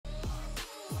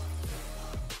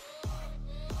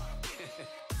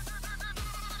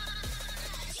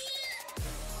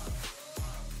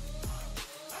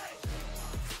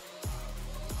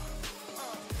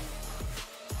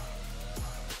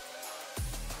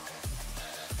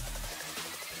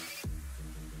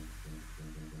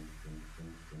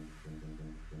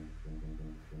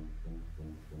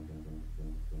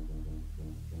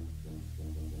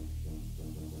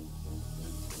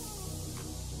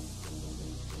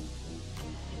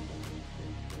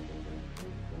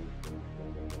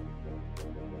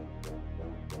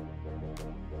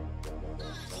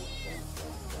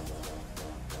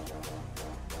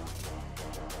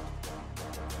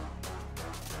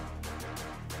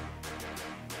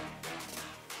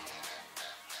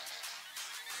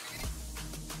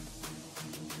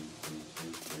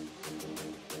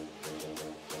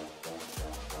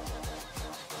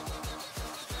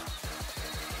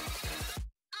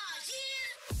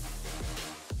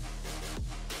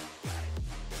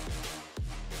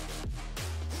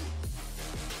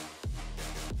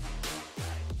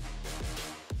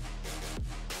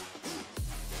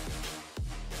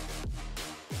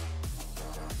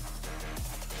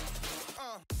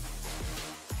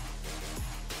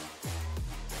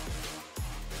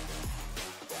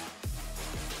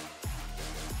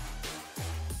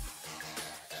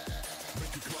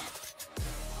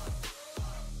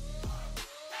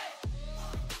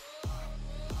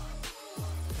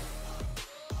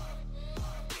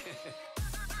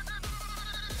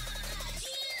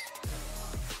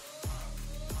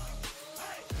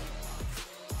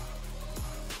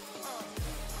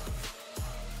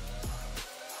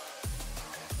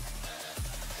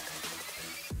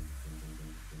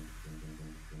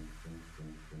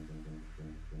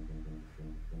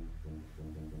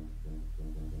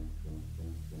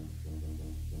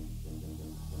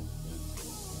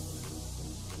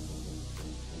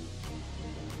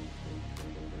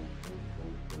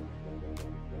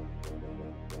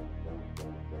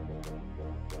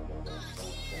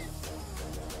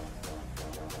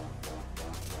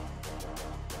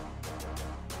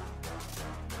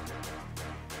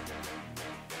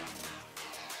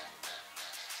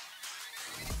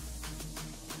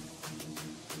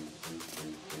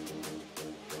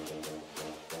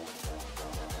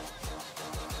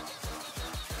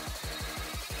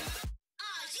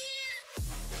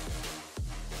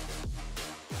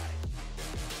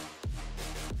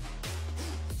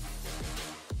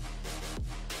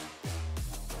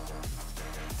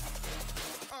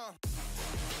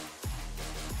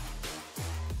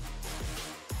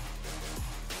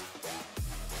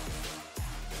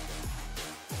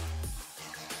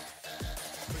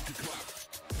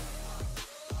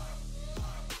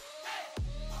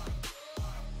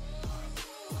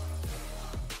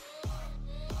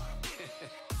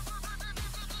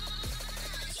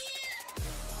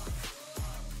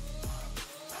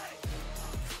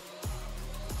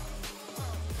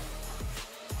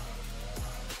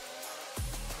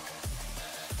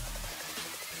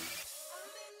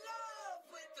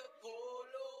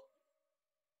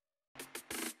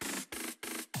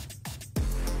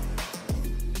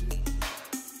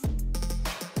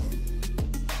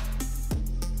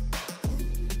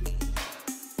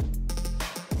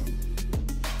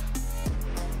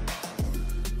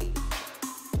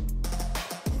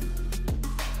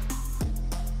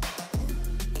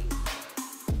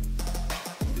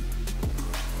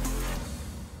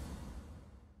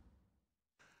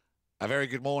A very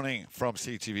good morning from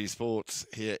CTV Sports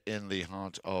here in the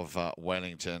heart of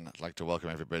Wellington. I'd like to welcome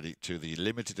everybody to the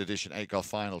limited edition 8 Golf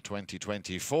Final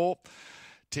 2024.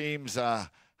 Teams had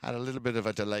a little bit of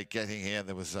a delay getting here.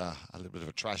 There was a little bit of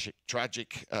a traffic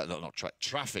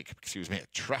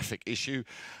issue,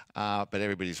 but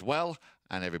everybody's well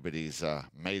and everybody's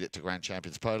made it to Grand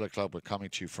Champions Polo Club. We're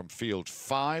coming to you from Field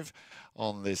 5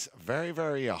 on this very,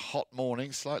 very hot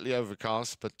morning, slightly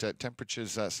overcast, but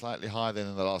temperatures slightly higher than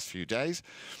in the last few days.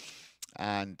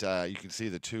 And you can see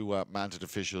the two mounted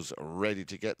officials ready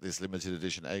to get this limited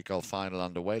edition 8 Golf Final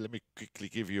underway. Let me quickly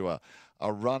give you a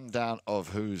rundown of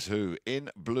who's who. In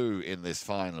blue in this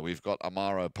final, we've got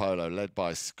Amaro Polo, led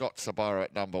by Scott Sabaro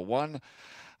at number 1,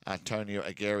 Antonio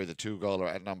Aguirre, the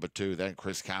 2-goaler, at number 2, then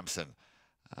Chris Campson,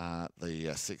 the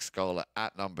 6-goaler,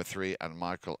 at number 3, and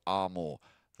Michael Armour,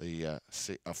 the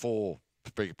 0-goaler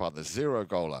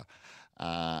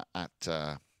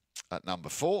at number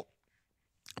 4.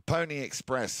 Pony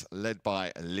Express, led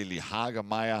by Lily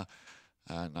Hagemeyer.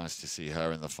 Nice to see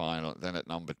her in the final. Then at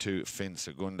number 2, Finn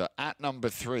Segunda. At number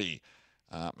 3,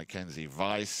 Mackenzie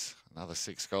Weiss, another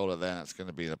 6-goaler there. That's going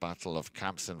to be the battle of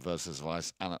Campson versus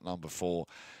Weiss. And at number 4,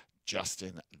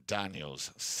 Justin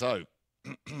Daniels. So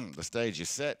the stage is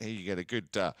set. Here you get a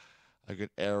good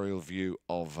aerial view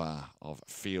of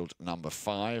field number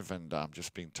 5. And I'm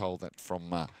just being told that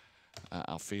from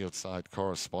our field side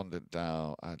correspondent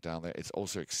down there, it's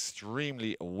also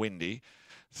extremely windy.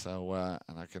 So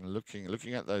and I can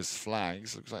looking at those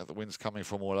flags, looks like the wind's coming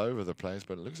from all over the place,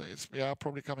 but it looks like it's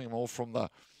probably coming more from the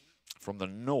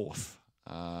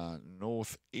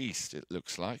northeast, it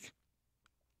looks like.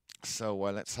 So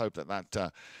let's hope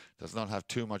that does not have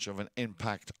too much of an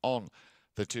impact on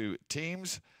the two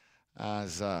teams,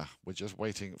 as we're just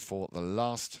waiting for the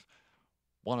last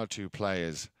 1 or 2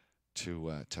 players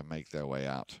to make their way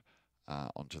out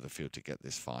onto the field to get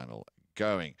this final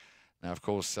going. Now, of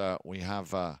course, we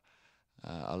have a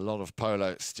lot of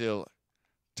polo still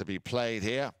to be played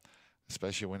here,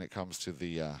 especially when it comes to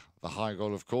the high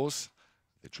goal, of course.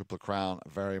 The Triple Crown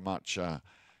very much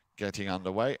getting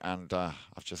underway, and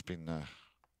I've just been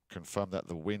confirmed that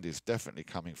the wind is definitely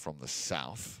coming from the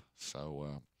south.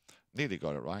 So nearly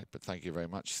got it right, but thank you very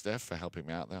much, Steph, for helping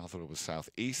me out there. I thought it was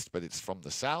southeast, but it's from the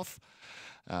south.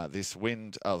 This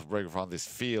wind from this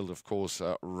field, of course,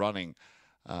 running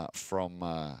from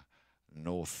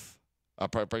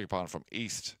from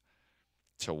east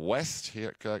to west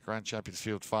here at Grand Champions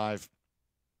Field 5.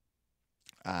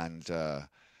 And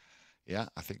yeah,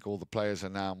 I think all the players are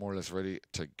now more or less ready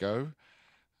to go.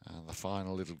 And the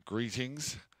final little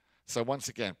greetings. So once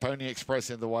again, Pony Express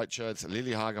in the white shirts,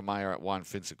 Lily Hagemeyer at 1,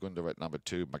 Finn Segunda at number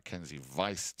 2, Mackenzie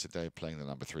Weiss today playing the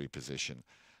number 3 position,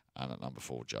 and at number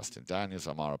 4, Justin Daniels.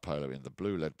 Amaro Polo in the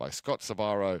blue, led by Scott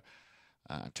Sabaro.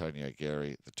 Antonio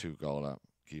Aguirre, the 2-goaler.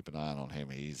 Keep an eye on him.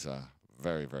 He's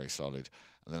very, very solid.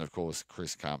 And then, of course,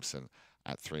 Chris Campson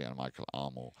at 3 and Michael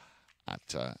Armour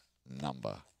at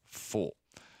number 4.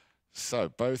 So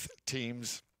both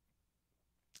teams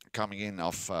coming in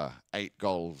off 8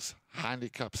 goals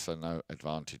handicap, so no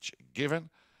advantage given.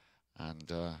 And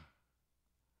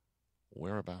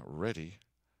we're about ready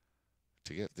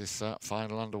to get this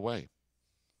final underway.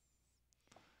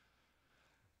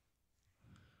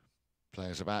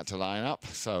 Players about to line up,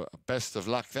 so best of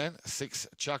luck then. 6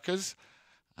 chukkers,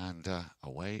 and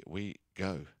away we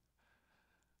go.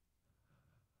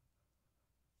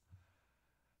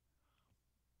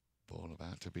 Ball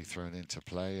about to be thrown into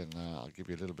play, and I'll give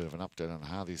you a little bit of an update on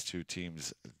how these two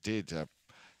teams did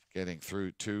getting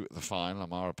through to the final.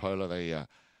 Amaro Polo, they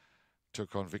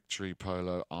took on Victory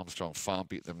Polo Armstrong Farm,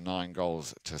 beat them 9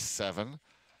 goals to 7.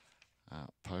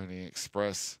 Pony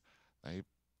Express, they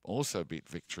also beat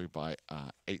Victory by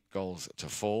 8 goals to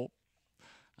 4.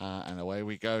 And away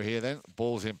we go here then.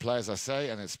 Ball's in play, as I say,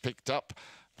 and it's picked up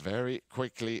very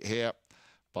quickly here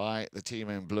by the team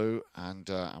in blue. And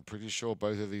I'm pretty sure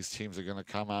both of these teams are going to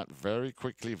come out very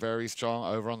quickly, very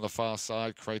strong. Over on the far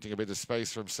side, creating a bit of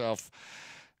space for himself,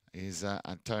 is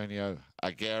Antonio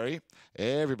Aguirre.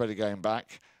 Everybody going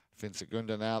back. Finn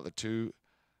Segunda now, the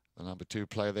number 2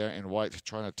 player there in white,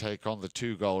 trying to take on the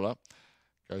 2-goaler.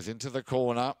 Goes into the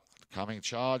corner,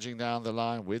 charging down the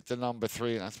line with the number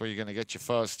 3. And that's where you're going to get your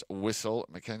first whistle.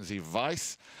 Mackenzie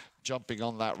Weiss jumping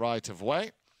on that right of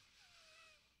way.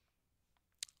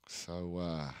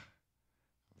 So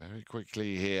very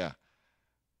quickly here,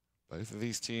 both of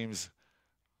these teams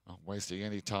not wasting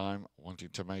any time, wanting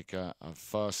to make a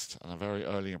first and a very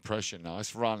early impression.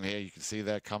 Nice run here. You can see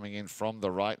they're coming in from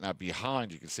the right. Now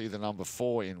behind, you can see the number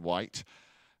 4 in white.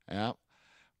 Yeah.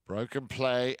 Broken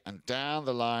play, and down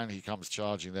the line he comes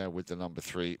charging there with the number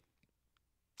 3.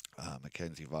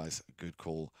 Mackenzie Weiss, a good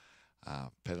call.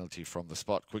 Penalty from the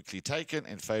spot, quickly taken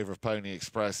in favour of Pony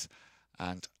Express,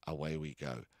 and away we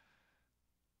go.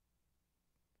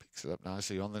 Picks it up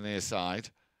nicely on the near side,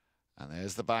 and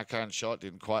there's the backhand shot.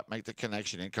 Didn't quite make the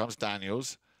connection. In comes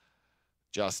Daniels.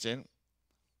 Justin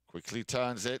quickly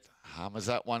turns it, hammers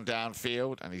that one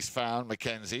downfield, and he's found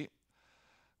Mackenzie.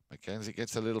 Mackenzie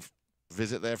gets a little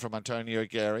visit there from Antonio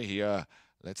Aguirre. He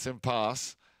lets him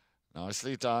pass.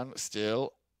 Nicely done.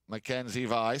 Still Mackenzie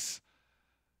Weiss.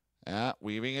 Yeah,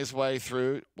 weaving his way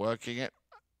through, working it.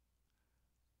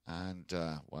 And,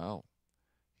 well,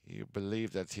 you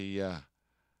believe that he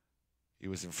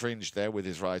was infringed there with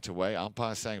his right away.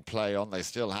 Umpire saying play on. They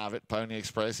still have it. Pony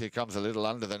Express, here comes a little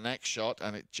under the neck shot,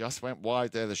 and it just went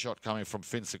wide there, the shot coming from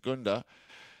Finn Segunda.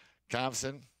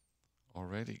 Kamsen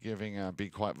already giving, being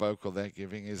quite vocal there,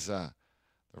 giving his, the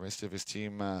rest of his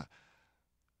teammates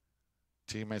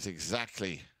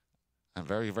exactly and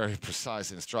very, very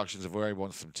precise instructions of where he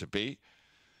wants them to be.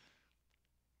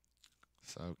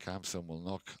 So Kamsen will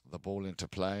knock the ball into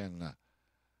play and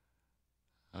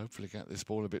hopefully get this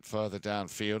ball a bit further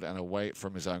downfield and away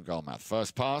from his own goal mouth.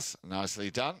 First pass, nicely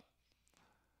done.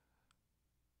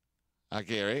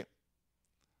 Aguirre.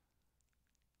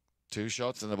 2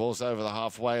 shots and the ball's over the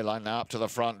halfway line. Now up to the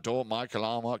front door. Michael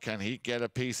Armour, can he get a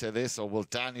piece of this, or will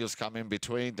Daniels come in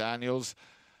between? Daniels,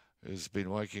 who's been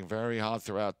working very hard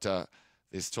throughout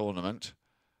this tournament.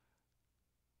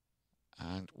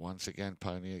 And once again,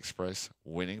 Pony Express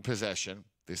winning possession.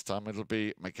 This time it'll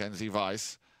be Mackenzie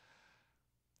Weiss,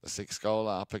 the 6th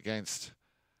goaler, up against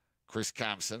Chris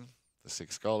Kamsen, the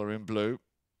 6th goaler in blue.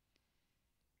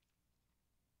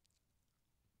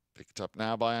 Picked up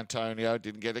now by Antonio.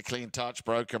 Didn't get a clean touch.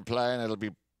 Broken play, and it'll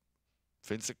be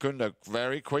Finn Segunda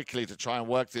very quickly to try and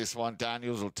work this one.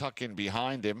 Daniels will tuck in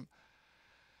behind him.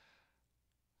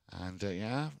 And,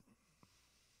 yeah,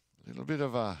 a little bit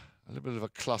of a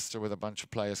cluster with a bunch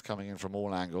of players coming in from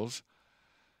all angles.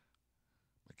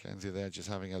 Mackenzie there just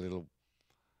having a little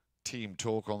team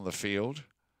talk on the field.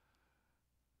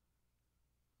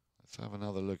 Let's have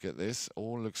another look at this.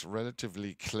 All looks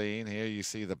relatively clean. Here you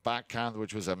see the backhand,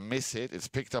 which was a miss hit. It's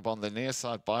picked up on the near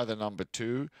side by the number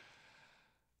 2.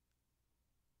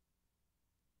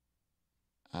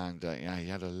 And, yeah, he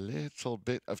had a little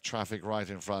bit of traffic right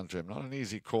in front of him. Not an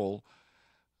easy call,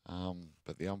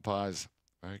 but the umpires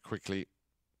very quickly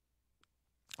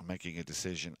making a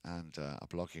decision, and a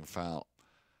blocking foul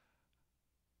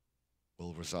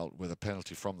will result with a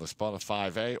penalty from the spot, a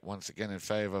 5-8, once again in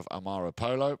favour of Amaro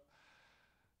Polo.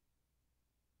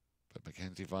 But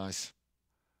Mackenzie Weiss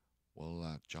will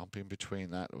jump in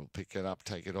between that, will pick it up,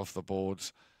 take it off the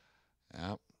boards.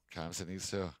 Yeah, Kamsen needs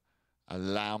to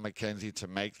allow Mackenzie to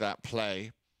make that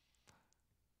play.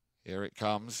 Here it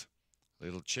comes.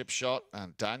 Little chip shot,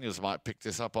 and Daniels might pick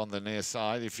this up on the near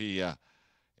side if he, yeah,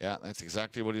 that's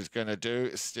exactly what he's going to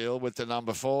do. Still with the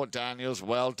number 4, Daniels,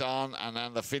 well done, and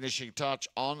then the finishing touch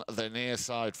on the near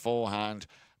side forehand,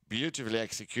 beautifully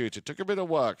executed. Took a bit of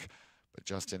work, but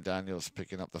Justin Daniels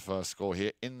picking up the first score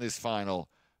here in this final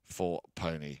for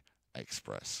Pony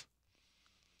Express.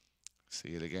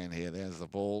 See it again here. There's the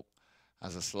ball,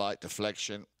 has a slight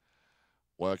deflection.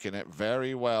 Working it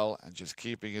very well and just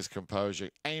keeping his composure,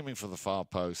 aiming for the far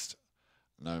post.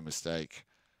 No mistake.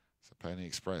 So Pony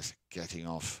Express getting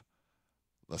off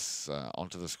this,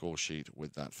 onto the score sheet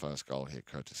with that first goal here,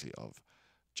 courtesy of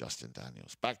Justin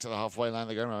Daniels. Back to the halfway line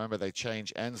again. Remember, they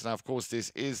change ends. Now, of course,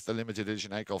 this is the limited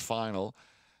edition ACOL final.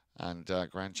 And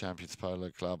Grand Champions Polo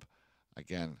Club,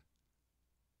 again,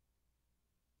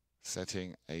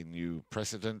 setting a new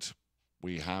precedent.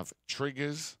 We have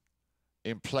triggers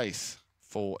in place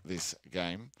for this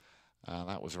game.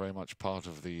 That was very much part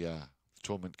of the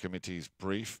tournament committee's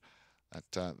brief,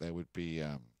 that there would be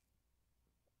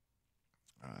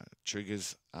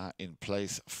triggers in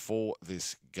place for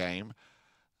this game.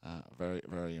 Very,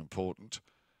 very important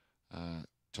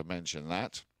to mention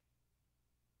that.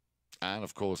 And,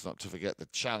 of course, not to forget the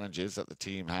challenges that the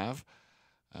team have.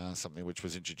 Something which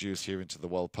was introduced here into the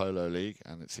World Polo League,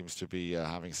 and it seems to be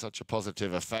having such a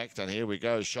positive effect. And here we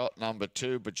go, shot number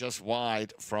 2, but just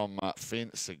wide from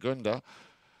Finn Segunda.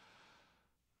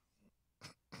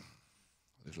 A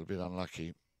little bit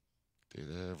unlucky. Did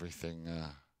everything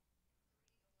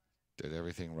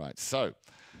right. So,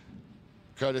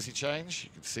 courtesy change. You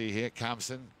can see here,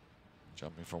 Kamsen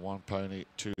jumping from one pony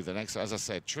to the next. As I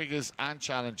said, triggers and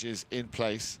challenges in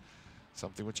place.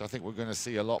 Something which I think we're going to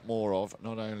see a lot more of,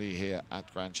 not only here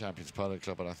at Grand Champions Polo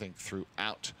Club, but I think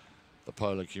throughout the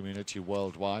polo community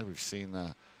worldwide. We've seen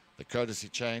the courtesy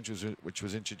change, which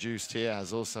was introduced here,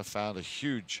 has also found a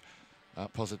huge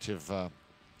positive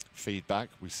feedback.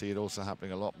 We see it also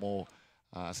happening a lot more,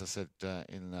 as I said,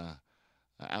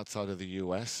 outside of the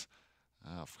US.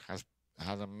 Has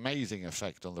had an amazing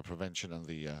effect on the prevention and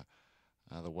the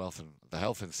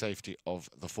health and safety of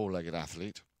the four-legged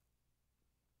athlete.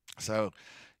 So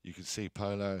you can see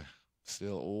Polo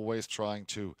still always trying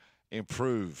to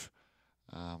improve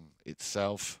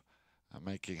itself,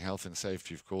 making health and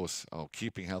safety, of course, or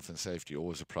keeping health and safety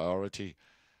always a priority.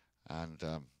 And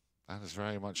that has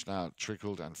very much now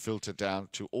trickled and filtered down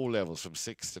to all levels, from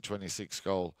 6 to 26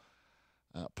 goal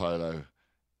Polo.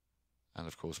 And,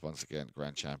 of course, once again,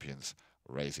 grand champions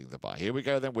raising the bar. Here we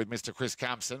go then with Mr. Chris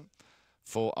Campson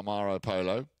for Amaro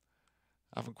Polo.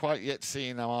 I haven't quite yet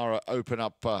seen Amaro open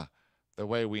up the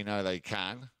way we know they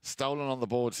can. Stolen on the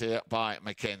boards here by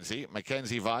Mackenzie.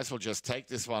 Mackenzie Weiss will just take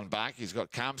this one back. He's got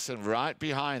Campson right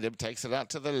behind him. Takes it out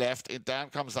to the left. Down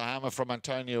comes the hammer from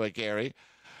Antonio Aguirre.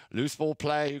 Loose ball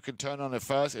play. Who can turn on it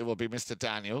first? It will be Mr.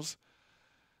 Daniels.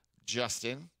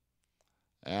 Justin.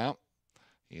 Yeah.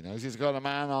 He knows he's got a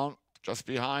man on. Just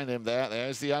behind him there.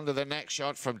 There's the under the neck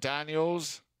shot from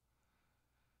Daniels.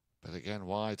 But again,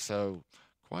 wide. So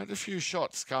quite a few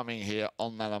shots coming here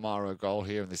on that Amaro goal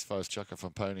here in this first chukker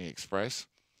from Pony Express.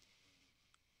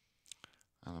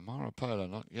 And Amaro Polo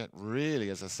not yet really,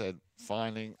 as I said,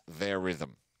 finding their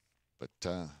rhythm. But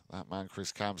that man,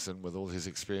 Chris Campson, with all his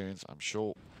experience, I'm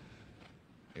sure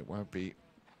it won't be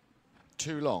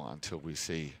too long until we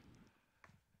see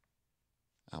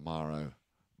Amaro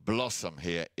blossom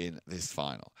here in this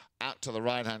final. Out to the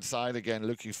right-hand side again,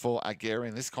 looking for Aguirre.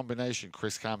 In this combination,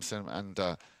 Chris Campson and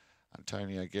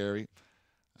Antonio Aguirre,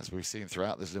 as we've seen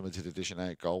throughout this limited edition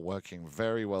 8 goal, working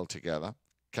very well together.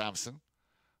 Campson,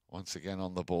 once again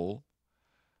on the ball.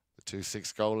 The 2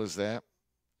 6-goalers there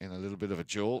in a little bit of a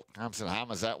duel. Campson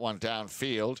hammers that one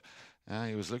downfield.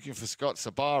 He was looking for Scott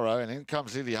Sabaro, and in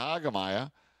comes Ili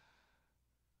Hagemeyer.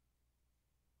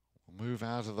 Move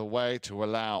out of the way to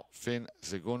allow Finn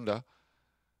Segunda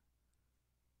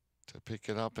to pick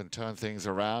it up and turn things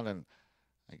around. And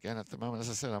again, at the moment, as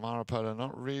I said, Amaro Polo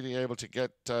not really able to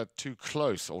get too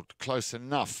close or close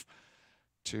enough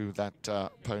to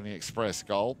that Pony Express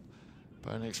goal.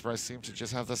 Pony Express seemed to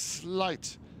just have the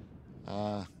slight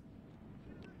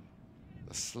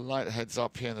heads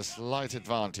up here and the slight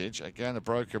advantage. Again, a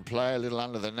broken play, a little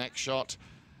under the neck shot.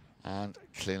 And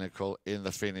clinical in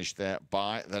the finish there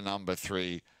by the number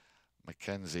 3,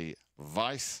 Mackenzie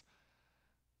Weiss.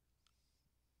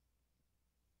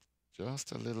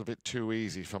 Just a little bit too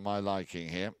easy for my liking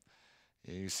here.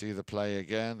 You see the play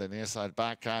again. The near side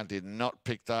backhand did not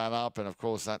pick that up. And, of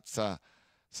course, that's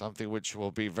something which will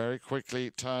be very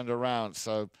quickly turned around.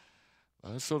 So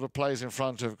those sort of plays in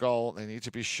front of goal, they need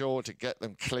to be sure to get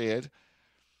them cleared.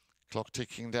 Clock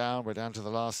ticking down. We're down to the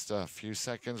last few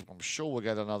seconds. I'm sure we'll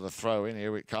get another throw in.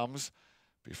 Here it comes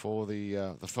before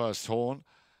the first horn.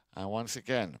 And once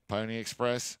again, Pony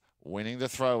Express winning the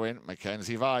throw in.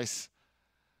 Mackenzie Weiss.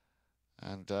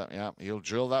 And yeah, he'll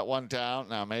drill that one down.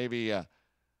 Now maybe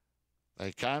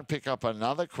they can pick up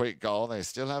another quick goal. They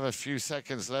still have a few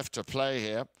seconds left to play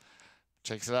here.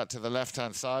 Takes it out to the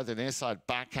left-hand side. The near side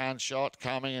backhand shot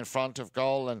coming in front of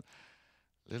goal. And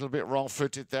a little bit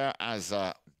wrong-footed there as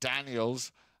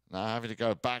Daniels now having to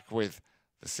go back with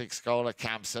the 6-goaler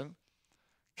Campson.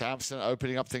 Campson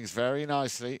opening up things very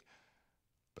nicely.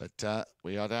 But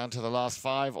we are down to the last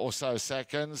 5 or so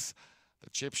seconds. The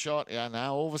chip shot, yeah,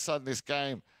 now all of a sudden this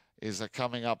game is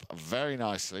coming up very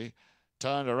nicely.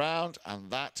 Turned around, and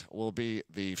that will be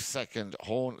the second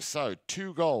horn. So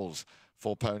 2 goals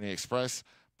for Pony Express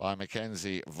by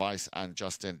Mackenzie Weiss and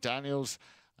Justin Daniels.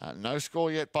 No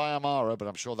score yet by Amaro, but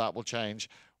I'm sure that will change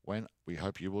when we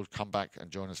hope you will come back and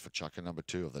join us for chukker number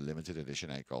 2 of the limited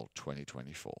edition 8 Goal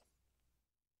 2024.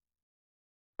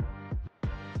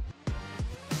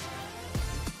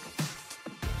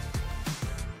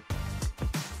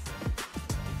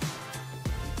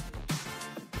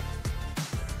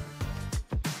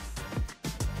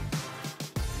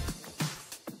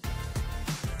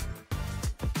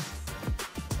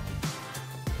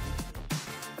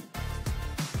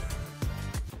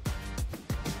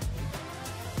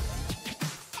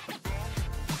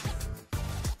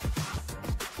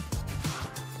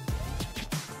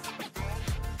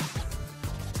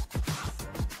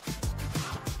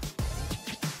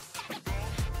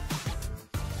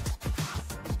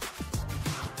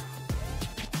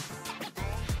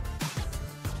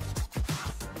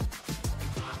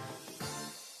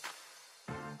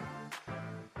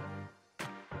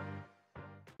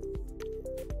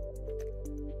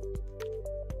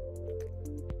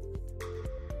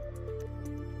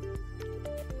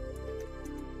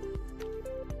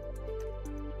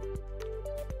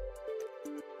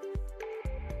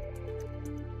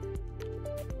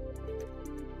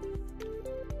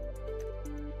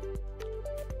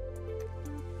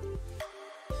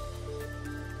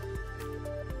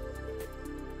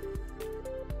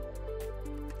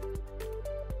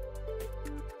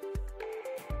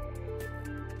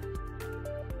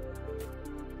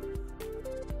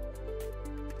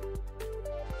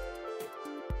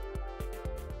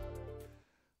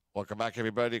 Welcome back,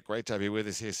 everybody. Great to have you with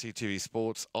us here, CTV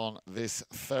Sports, on this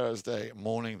Thursday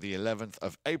morning, the 11th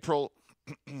of April.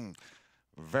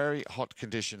 Very hot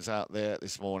conditions out there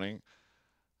this morning.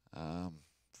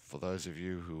 For those of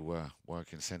you who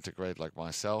work in centigrade like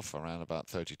myself, around about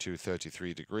 32,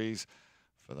 33 degrees.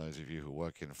 For those of you who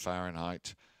work in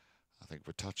Fahrenheit, I think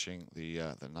we're touching the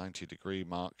 90-degree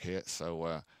mark here.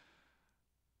 So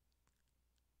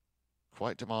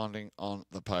quite demanding on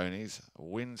the ponies.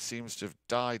 Wind seems to have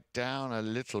died down a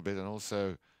little bit, and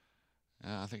also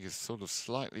I think it's sort of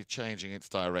slightly changing its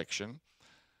direction.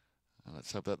 And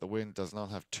let's hope that the wind does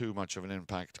not have too much of an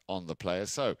impact on the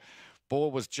players. So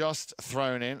ball was just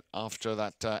thrown in after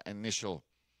that initial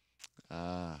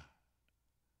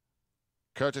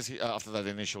courtesy, after that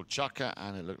initial chukker,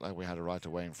 and it looked like we had a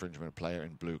right-of-way infringement player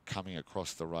in blue coming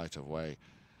across the right-of-way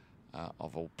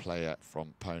of a player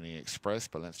from Pony Express.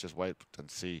 But let's just wait and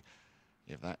see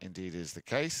if that indeed is the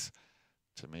case.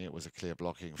 To me, it was a clear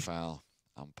blocking foul.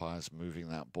 Umpires moving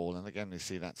that ball, and again, you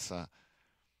see that's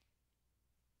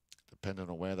depending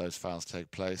on where those fouls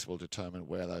take place will determine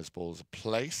where those balls are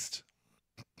placed.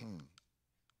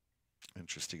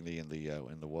 Interestingly, in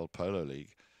the World Polo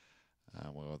League,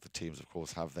 where the teams, of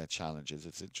course, have their challenges,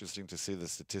 it's interesting to see the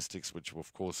statistics, which were,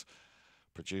 of course,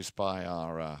 produced by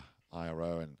our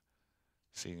IRO and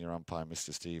senior umpire,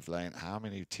 Mr. Steve Lane. How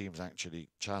many teams actually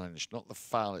challenged not the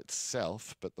foul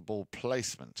itself, but the ball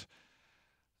placement?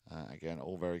 Again,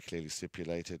 all very clearly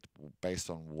stipulated. Based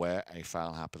on where a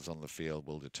foul happens on the field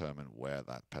will determine where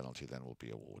that penalty then will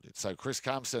be awarded. So Chris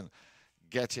Campson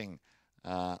getting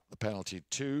the penalty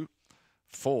 2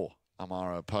 for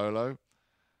Amaro Polo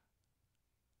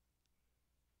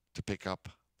to pick up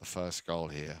the first goal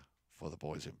here for the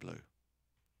boys in blue.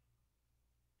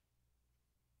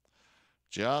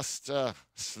 Just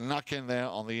snuck in there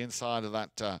on the inside of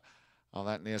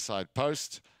that near side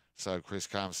post. So Chris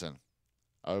Campson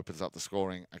opens up the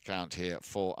scoring account here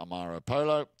for Amaro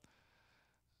Polo.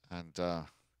 And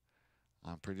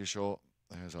I'm pretty sure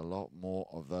there's a lot more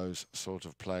of those sort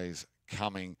of plays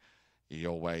coming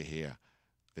your way here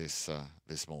this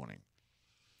morning.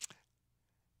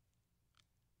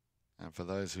 And for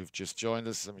those who've just joined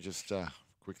us, let me just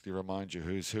quickly remind you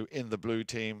who's who in the blue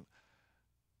team.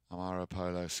 Amaro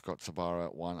Polo, Scott Sabara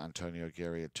at 1, Antonio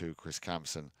Guerri at 2, Chris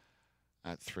Campson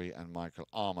at 3, and Michael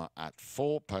Armour at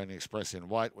 4. Pony Express in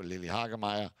white with Lily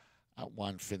Hagemeyer at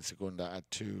 1, Finn Segunda at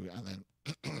 2, and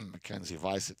then Mackenzie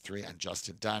Weiss at 3, and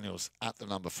Justin Daniels at the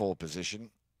number 4 position.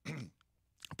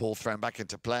 Ball thrown back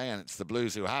into play, and it's the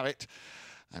Blues who have it.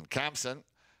 And Campson,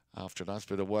 after a nice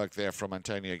bit of work there from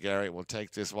Antonio Guerri, will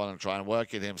take this one and try and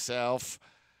work it himself.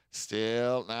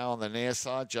 Still now on the near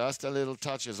side, just a little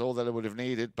touch is all that it would have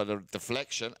needed, but a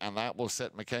deflection, and that will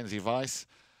set Mackenzie Weiss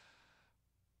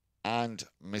and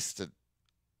Mr.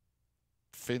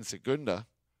 Finn Segunda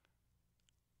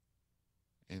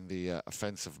in the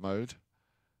offensive mode.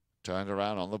 Turned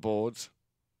around on the boards.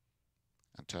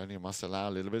 Antonio must allow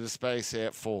a little bit of space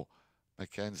here for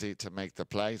Mackenzie to make the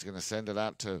play. He's going to send it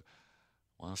out to,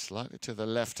 well, slightly to the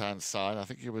left-hand side. I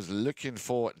think he was looking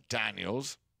for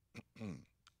Daniels.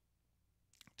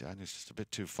 Daniels just a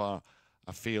bit too far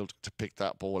afield to pick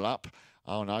that ball up.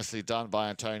 Oh, nicely done by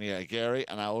Antonio Guerri.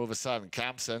 And now all of a sudden,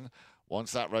 Campson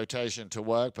wants that rotation to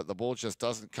work, but the ball just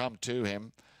doesn't come to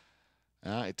him.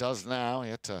 It does now.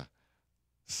 He had to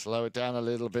slow it down a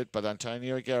little bit, but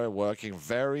Antonio Guerri working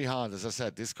very hard. As I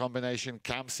said, this combination,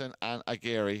 Campson and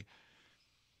Aguirre,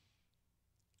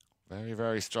 very,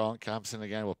 very strong. Campson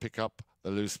again will pick up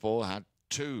the loose ball. Had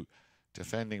 2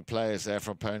 defending players there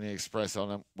from Pony Express on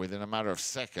him within a matter of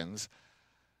seconds.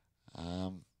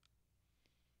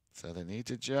 So they need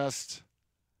to just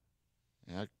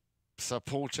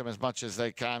support him as much as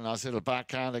they can. Nice little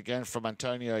backhand again from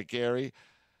Antonio Aguirre.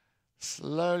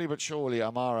 Slowly but surely,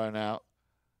 Amaro now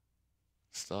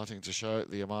starting to show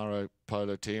the Amaro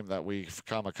Polo team that we've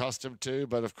come accustomed to.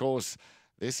 But of course,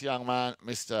 this young man,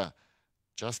 Mr.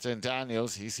 Justin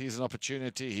Daniels, he sees an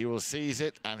opportunity, he will seize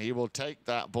it, and he will take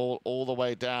that ball all the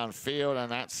way downfield,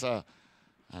 and that's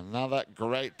another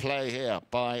great play here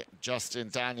by Justin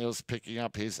Daniels, picking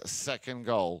up his second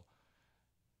goal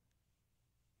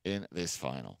in this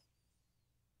final.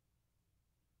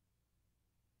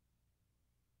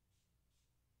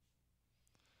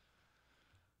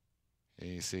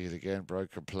 You see it again,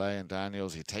 broken play, and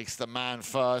Daniels, he takes the man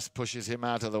first, pushes him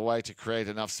out of the way to create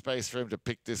enough space for him to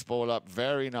pick this ball up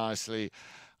very nicely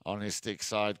on his stick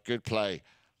side. Good play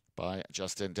by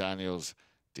Justin Daniels,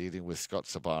 dealing with Scott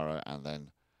Sabaro, and then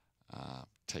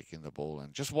taking the ball.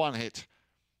 And just one hit,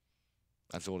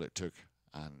 that's all it took.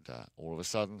 And all of a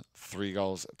sudden, 3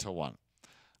 goals to 1.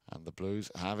 And the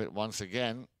Blues have it once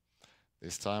again.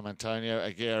 This time Antonio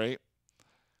Aguirre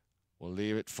will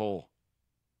leave it for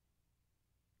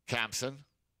Campson.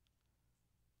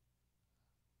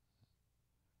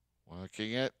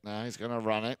 Working it. Now he's going to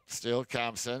run it. Still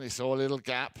Campson. He saw a little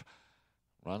gap.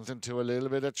 Runs into a little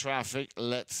bit of traffic.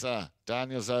 Lets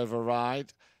Daniels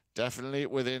override. Definitely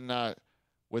within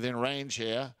range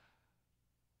here.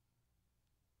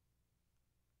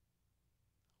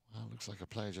 Well, looks like a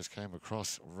player just came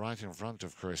across right in front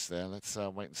of Chris there. Let's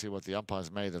wait and see what the umpire's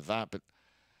made of that. But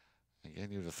again,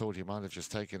 you'd have thought he might have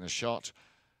just taken a shot.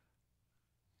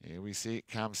 Here we see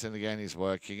Campson again. He's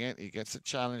working it. He gets a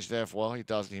challenge there. Well, he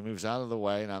doesn't. He moves out of the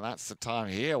way. Now, that's the time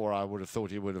here where I would have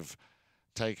thought he would have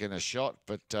taken a shot.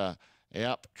 But,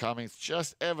 yep, coming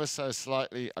just ever so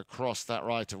slightly across that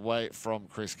right of way from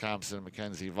Chris Campson and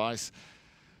Mackenzie Weiss.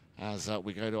 As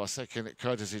we go to our second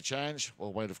courtesy change,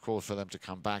 we'll wait, of course, for them to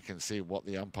come back and see what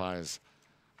the umpires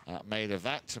made of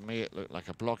that. To me, it looked like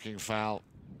a blocking foul.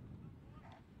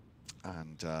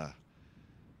 And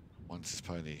once this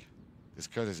pony, this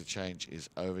courtesy change is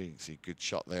over, you can see a good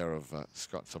shot there of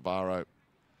Scott Sabaro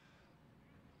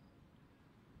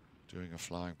doing a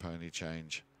flying pony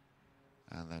change.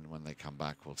 And then when they come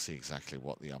back, we'll see exactly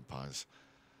what the umpires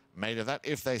made of that,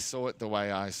 if they saw it the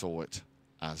way I saw it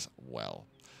as well.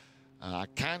 I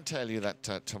can tell you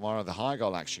that tomorrow the high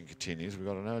goal action continues. We've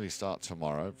got an early start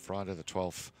tomorrow, Friday the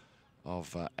 12th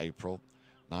of April.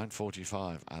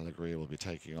 9:45, Alegria will be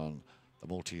taking on the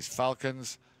Maltese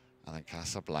Falcons, and then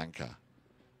Casablanca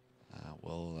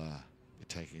will be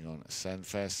taking on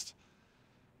Senfest.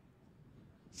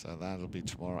 So that'll be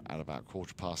tomorrow at about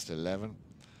 11:15.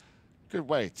 Good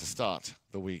way to start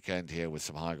the weekend here with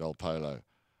some high goal polo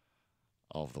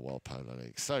of the World Polo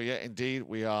League. So yeah, indeed,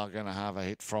 we are going to have a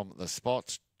hit from the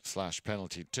spot /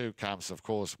 penalty 2. Camps, of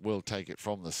course, will take it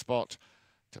from the spot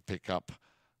to pick up,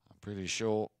 I'm pretty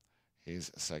sure,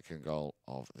 his second goal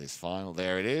of this final.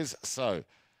 There it is. So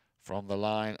from the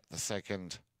line, the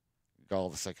second goal,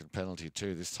 the second penalty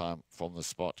 2, this time from the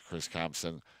spot, Chris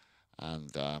Campson. And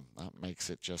that makes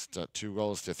it just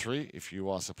 2-3 if you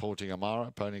are supporting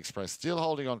Amaro. Pony Express still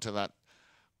holding on to that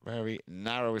very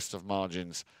narrowest of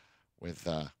margins, with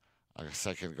a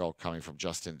second goal coming from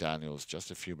Justin Daniels just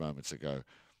a few moments ago,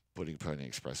 putting Pony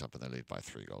Express up in the lead by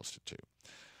 3-2.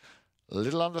 A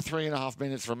little under 3.5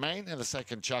 minutes remain in the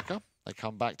second Chukker. They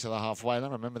come back to the halfway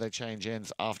line. Remember, they change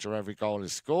ends after every goal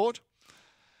is scored.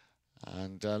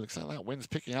 And looks like that wind's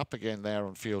picking up again there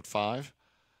on field 5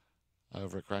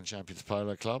 over at Grand Champions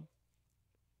Polo Club.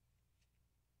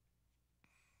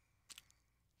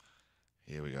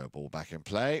 Here we go, ball back in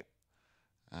play.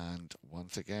 And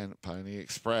once again, Pony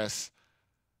Express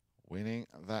winning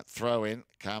that throw-in.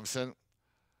 Campson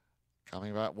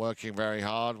coming back, working very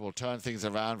hard. Will turn things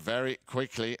around very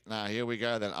quickly. Now, here we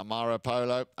go then. Amaro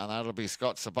Polo, and that'll be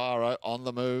Scott Sabaro on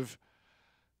the move.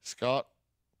 Scott,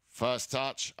 first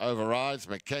touch, overrides.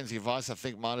 Mackenzie Weiss, I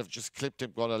think, might have just clipped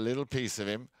him, got a little piece of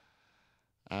him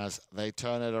as they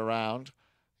turn it around.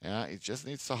 Yeah, he just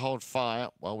needs to hold fire.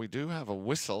 Well, we do have a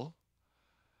whistle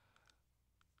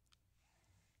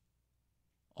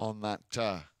on that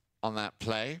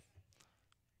play.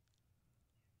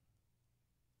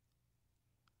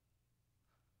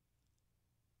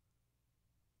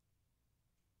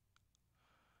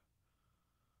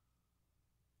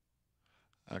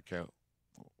 Okay,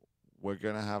 we're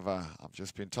going to have a, I've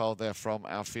just been told there from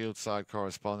our field side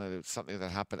correspondent, it's something that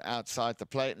happened outside the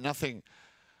plate. Nothing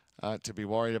to be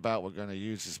worried about. We're going to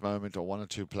use this moment, or one or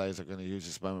two players are going to use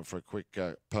this moment for a quick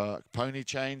pony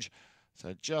change.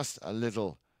 So just a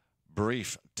little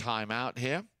brief timeout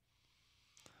here,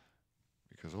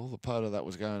 because all the polo that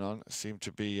was going on seemed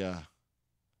to be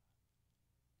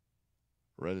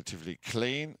relatively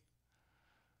clean.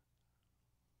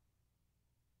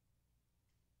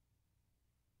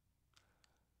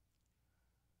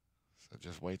 So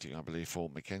just waiting, I believe, for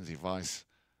Mackenzie Weiss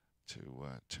to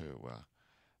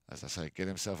as I say, get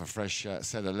himself a fresh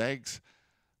set of legs.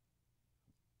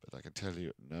 But I can tell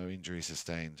you, no injury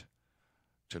sustained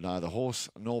to neither horse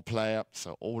nor player,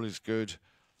 so all is good.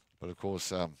 But of course,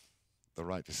 the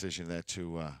right decision there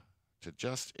to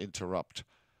just interrupt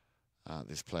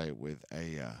this play with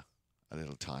a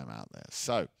little timeout there.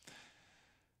 So,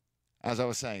 as I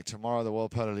was saying, tomorrow the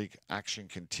World Polo League action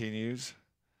continues,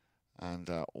 and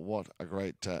what a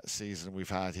great season we've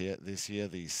had here this year,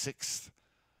 the 6th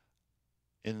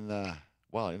in the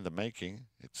making.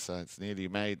 It's nearly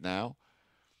made now.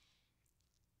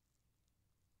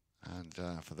 And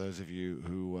for those of you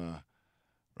who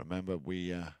remember,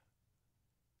 we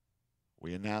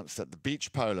announced that the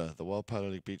beach polo, the World Polo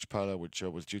League beach polo, which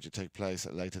was due to take place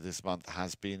later this month,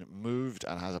 has been moved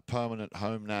and has a permanent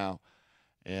home now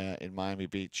in Miami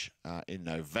Beach in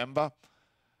November.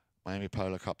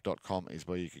 MiamiPoloCup.com is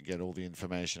where you can get all the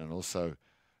information and also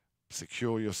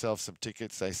secure yourself some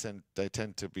tickets. They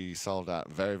tend to be sold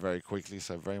out very, very quickly,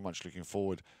 so very much looking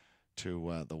forward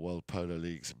to the World Polo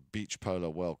League's Beach Polo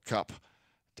World Cup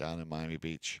down in Miami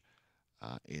Beach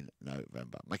in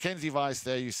November. Mackenzie Weiss,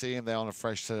 there you see him there on a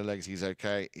fresh set of legs. He's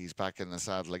okay. He's back in the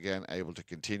saddle again, able to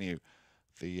continue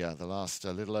the last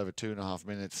little over 2.5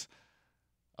 minutes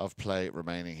of play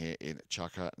remaining here in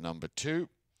Chukker number 2.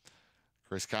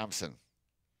 Chris Campson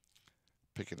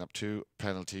picking up 2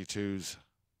 penalty twos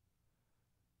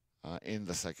in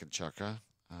the second Chukker.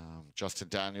 Justin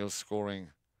Daniels scoring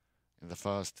in the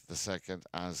first, the second,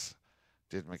 as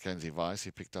did Mackenzie Weiss.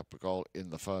 He picked up a goal in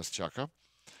the first Chukker.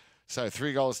 So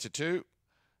 3 goals to 2,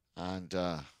 and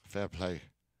fair play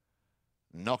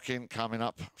knock-in coming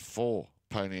up for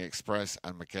Pony Express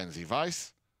and Mackenzie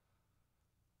Weiss.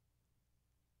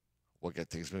 We'll get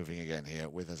things moving again here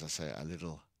with, as I say, a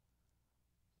little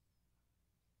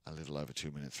over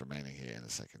 2 minutes remaining here in the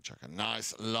second Chukker.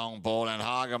 Nice long ball, and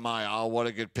Hagemeyer. Oh, what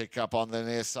a good pickup on the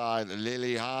near side.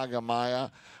 Lily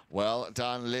Hagemeyer. Well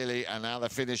done, Lily. And now the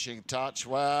finishing touch.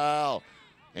 Well,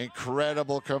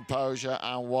 incredible composure,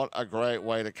 and what a great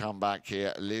way to come back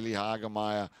here. Lily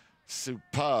Hagemeyer,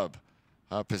 superb.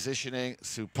 Her positioning,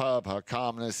 superb. Her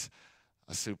calmness,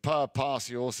 a superb pass.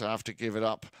 You also have to give it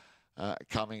up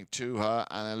coming to her.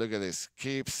 And then look at this.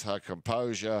 Keeps her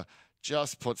composure.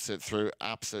 Just puts it through.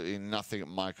 Absolutely nothing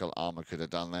Michael Armour could have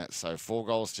done there. So 4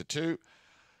 goals to 2.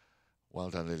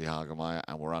 Well done, Lily Hagemeyer.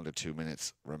 And we're under 2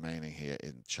 minutes remaining here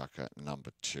in Chukker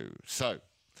number 2. So,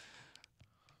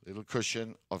 little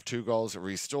cushion of 2 goals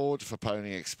restored for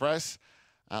Pony Express.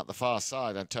 At the far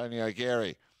side, Antonio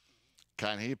Aguirre.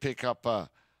 Can he pick up a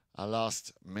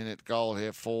last-minute goal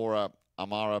here for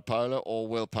Amaro Polo, or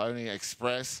will Pony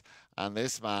Express and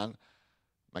this man,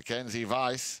 Mackenzie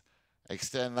Weiss,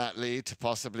 extend that lead to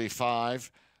possibly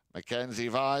 5? Mackenzie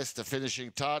Weiss, the finishing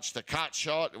touch, the cut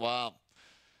shot. Well,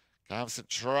 Campson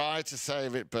tried to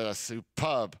save it, but a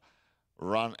superb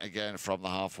run again from the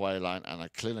halfway line and a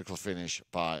clinical finish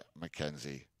by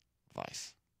Mackenzie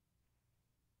Weiss.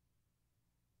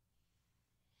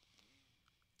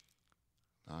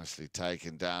 Nicely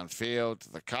taken downfield.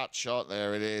 The cut shot,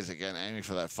 there it is. Again, aiming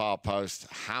for that far post.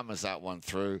 Hammers that one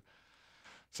through.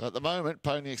 So at the moment,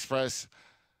 Pony Express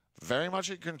very much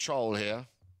in control here.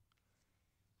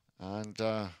 And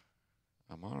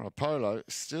Amaro Polo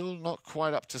still not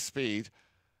quite up to speed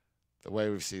the way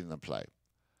we've seen them play.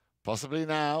 Possibly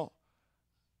now.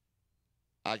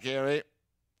 Aguirre,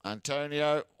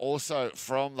 Antonio, also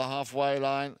from the halfway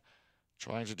line,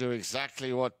 trying to do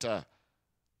exactly what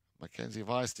Mackenzie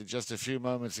Weiss did just a few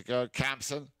moments ago.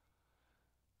 Campson,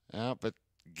 yeah, but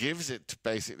gives it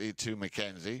basically to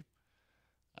Mackenzie.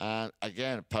 And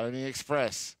again, Pony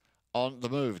Express on the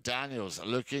move. Daniels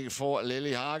looking for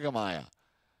Lily Hagemeyer.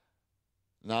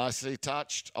 Nicely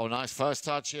touched. Oh, nice first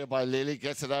touch here by Lily.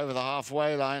 Gets it over the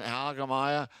halfway line.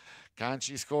 Hagemeyer, can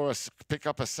she score pick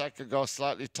up a second goal?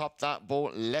 Slightly top that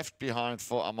ball. Left behind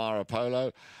for Amaro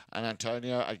Polo. And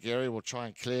Antonio Aguirre will try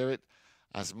and clear it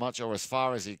as much or as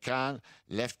far as he can.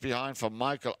 Left behind for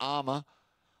Michael Armour.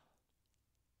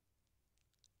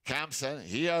 Campson,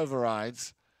 he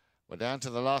overrides. We're down to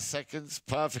the last seconds.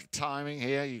 Perfect timing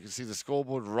here. You can see the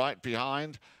scoreboard right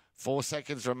behind. 4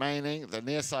 seconds remaining. The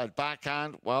near side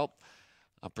backhand. Well,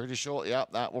 I'm pretty sure,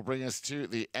 yep, that will bring us to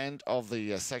the end of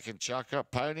the second Chukker.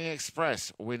 Pony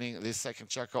Express winning this second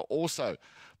Chukker also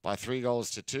by 3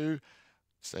 goals to 2.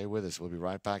 Stay with us. We'll be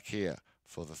right back here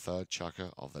for the third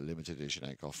Chukker of the Limited Edition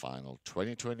 8 Final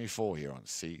 2024 here on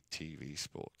CTV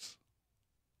Sports.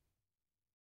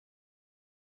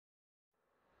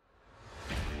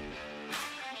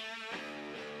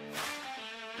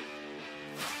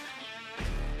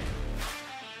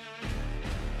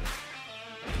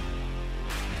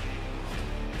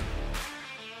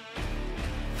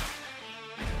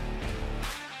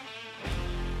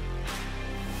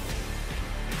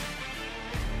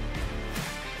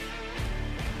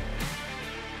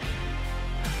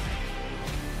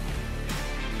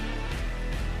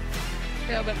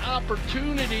 Have an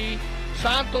opportunity.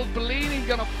 Santos Bellini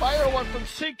gonna fire one from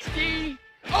 60.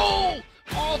 Oh,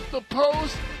 off the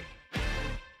post.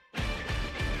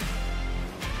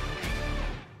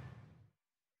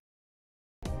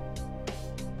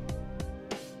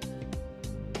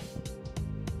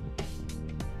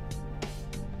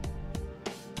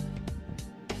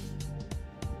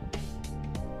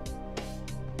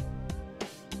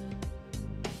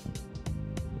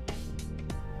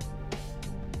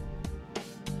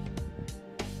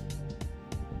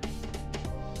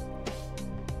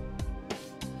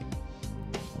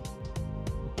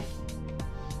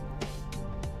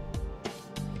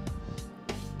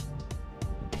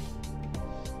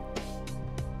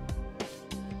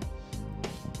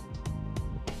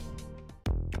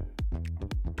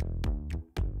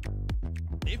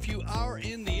 If you are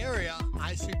in the area,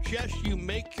 I suggest you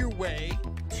make your way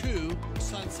to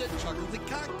Sunset Chukker the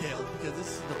Cocktail, because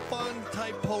this is the fun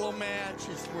type polo match.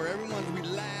 It's where everyone's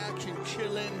relaxing,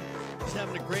 chilling, just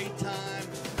having a great time.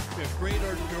 We have great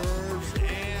hors d'oeuvres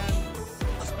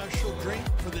and a special drink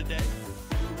for the day.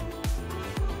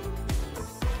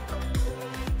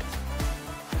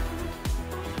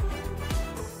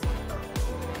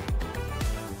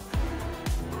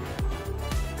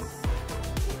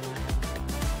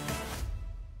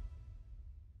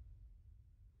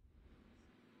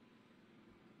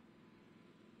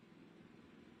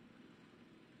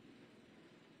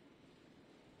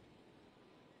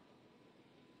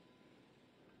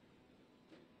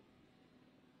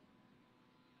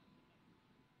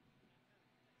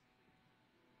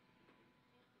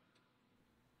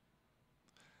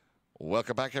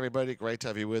 Welcome back, everybody. Great to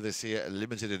have you with us here.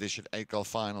 Limited edition 8-Golf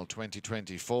Final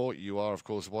 2024. You are, of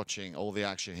course, watching all the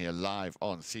action here live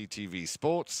on CTV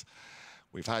Sports.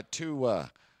 We've had two,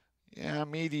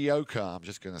 mediocre, I'm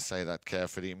just going to say that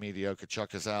carefully, mediocre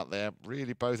chukkers out there.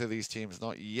 Really, both of these teams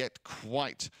not yet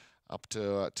quite up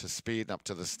to speed and up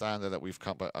to the standard that we've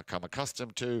come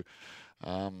accustomed to.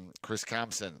 Chris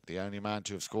Kamsen, the only man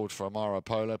to have scored for Amaro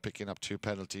Polo, picking up 2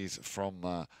 penalties from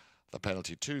the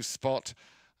penalty 2 spot.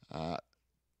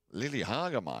 Lily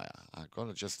Hagemeyer, I've got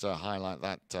to just highlight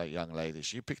that young lady.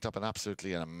 She picked up an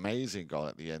amazing goal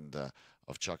at the end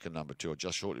of chukker number 2, or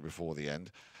just shortly before the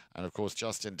end. And, of course,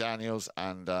 Justin Daniels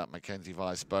and Mackenzie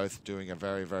Weiss both doing a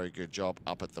very, very good job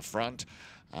up at the front.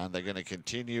 And they're going to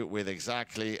continue with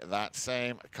exactly that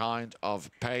same kind of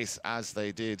pace as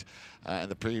they did in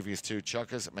the previous 2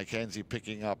 chukkers. Mackenzie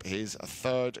picking up his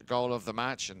 3rd goal of the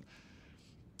match. And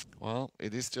well,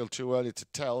 it is still too early to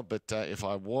tell, but if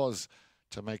I was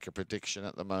to make a prediction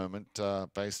at the moment,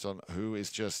 based on who is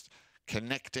just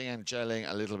connecting and gelling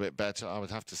a little bit better, I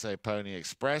would have to say Pony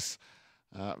Express.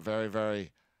 Very,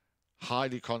 very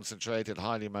highly concentrated,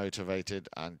 highly motivated,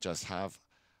 and just have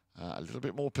a little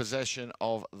bit more possession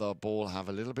of the ball, have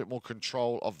a little bit more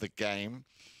control of the game,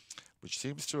 which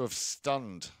seems to have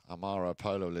stunned Amaro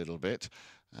Polo a little bit.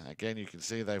 Again, you can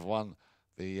see they've won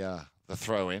the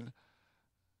throw-in.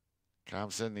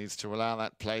 Kamsen needs to allow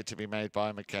that play to be made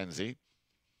by Mackenzie.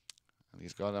 And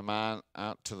he's got a man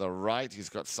out to the right. He's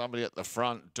got somebody at the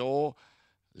front door.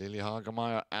 Lily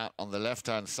Hagemeyer out on the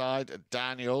left-hand side.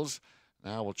 Daniels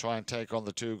now will try and take on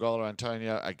the 2-goaler,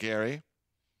 Antonio Aguirre.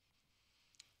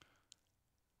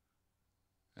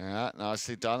 Yeah,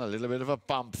 nicely done. A little bit of a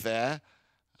bump there.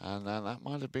 And that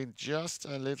might have been just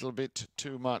a little bit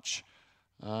too much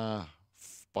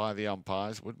by the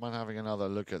umpires. Wouldn't mind having another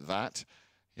look at that.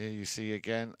 Here you see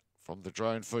again from the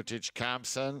drone footage,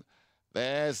 Kamsen.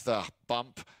 There's the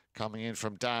bump coming in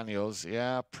from Daniels.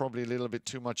 Yeah, probably a little bit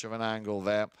too much of an angle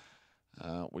there,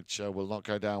 which will not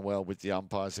go down well with the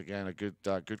umpires. Again, a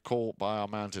good call by our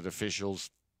mounted officials.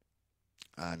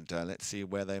 And let's see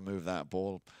where they move that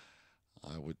ball.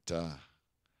 I would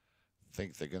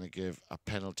think they're going to give a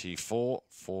penalty for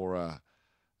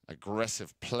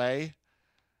aggressive play,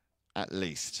 at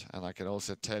least. And I can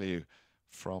also tell you,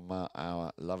 from our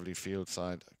lovely field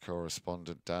side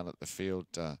correspondent down at the field,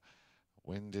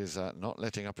 wind is not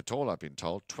letting up at all, I've been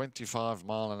told.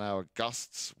 25-mile-an-hour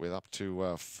gusts with up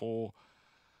to 4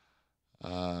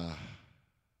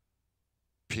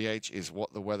 pH is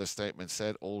what the weather statement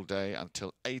said all day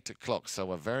until 8 o'clock.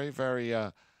 So a very,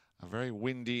 very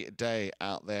windy day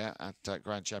out there at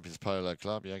Grand Champions Polo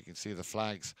Club. Yeah, you can see the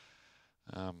flags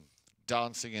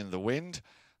dancing in the wind.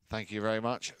 Thank you very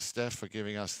much, Steph, for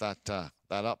giving us that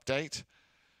update.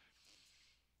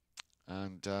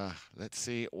 And let's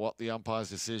see what the umpire's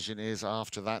decision is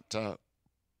after that.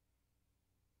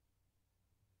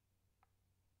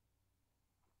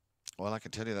 Well, I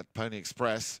can tell you that Pony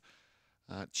Express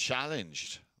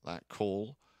challenged that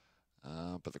call,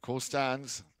 but the call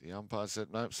stands. The umpire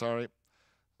said, no, sorry,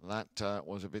 that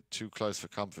was a bit too close for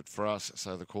comfort for us,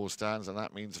 so the call stands, and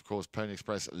that means, of course, Pony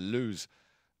Express lose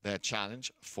their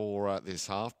challenge for this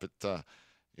half. But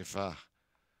if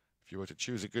you were to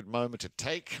choose a good moment to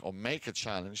take or make a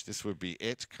challenge, this would be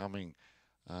it, coming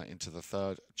into the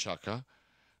 3rd chukker.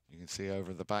 You can see over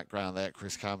in the background there,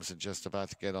 Chris Kamsen just about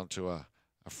to get onto a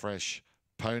fresh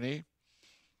pony.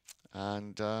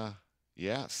 And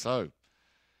yeah, so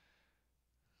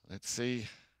let's see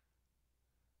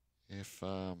if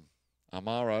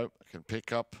Amaro can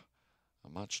pick up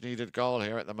a much-needed goal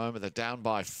here at the moment. They're down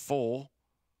by 4.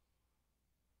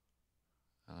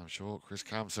 And I'm sure Chris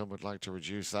Kamsen would like to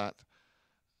reduce that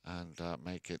and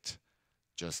make it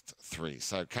just 3.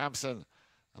 So Kamsen,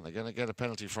 and they're going to get a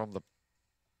penalty from the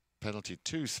penalty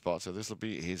 2 spot. So this will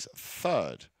be his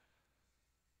 3rd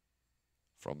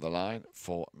from the line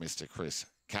for Mr. Chris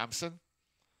Campson.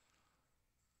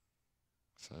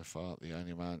 So far, the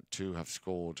only man to have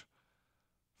scored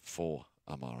for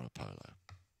Amaro Polo.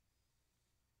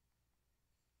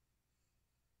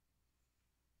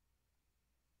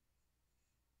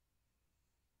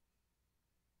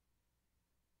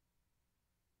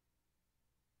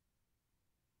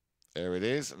 There it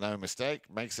is, no mistake.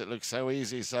 Makes it look so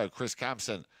easy. So Chris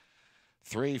Campson,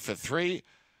 3 for 3,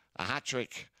 a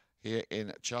hat-trick here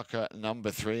in Chukker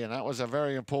number 3. And that was a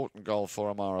very important goal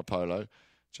for Amaro Polo,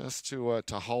 just to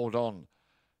hold on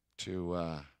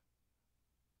to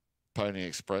Pony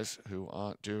Express, who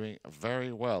are doing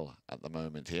very well at the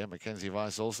moment here. Mackenzie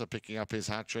Weiss also picking up his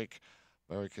hat-trick.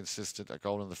 Very consistent, a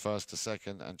goal in the first, to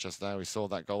second, and just now we saw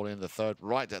that goal in the third,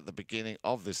 right at the beginning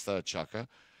of this third Chukker.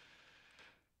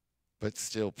 But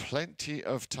still plenty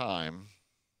of time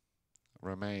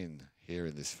remains here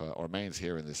in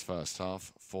this first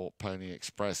half for Pony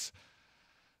Express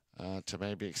to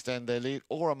maybe extend their lead,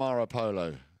 or Amaro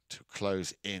Polo to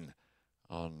close in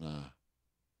on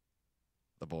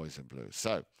the boys in blue.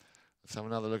 So let's have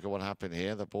another look at what happened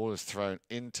here. The ball is thrown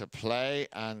into play,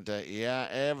 and yeah,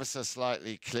 ever so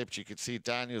slightly clipped. You could see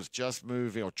Daniels just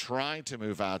moving, or trying to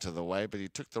move out of the way, but he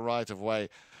took the right of way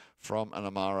from an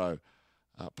Amaro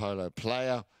Polo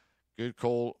player. Good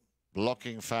call,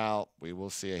 blocking foul. We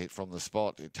will see a hit from the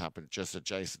spot. It happened just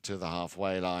adjacent to the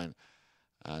halfway line.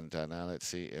 And now let's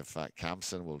see if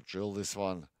Campson will drill this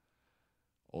one,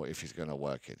 or if he's going to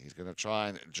work it. He's going to try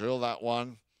and drill that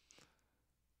one.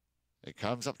 It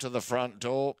comes up to the front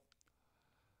door.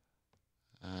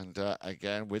 And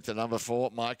again, with the number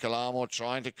 4, Michael Armour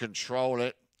trying to control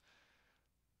it.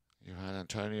 You had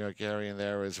Antonio Guerri in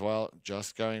there as well,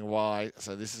 just going wide.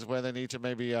 So this is where they need to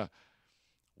maybe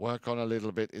work on a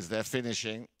little bit, is their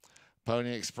finishing.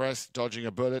 Pony Express dodging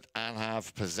a bullet and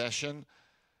have possession.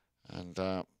 And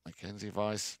Mackenzie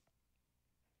Weiss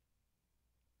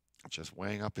just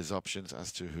weighing up his options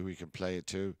as to who he can play it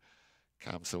to.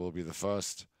 Campson will be the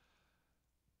first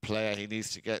player he needs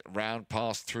to get round,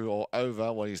 pass through or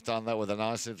over. Well, he's done that with a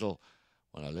nice little,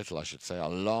 well, I should say, a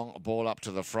long ball up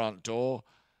to the front door.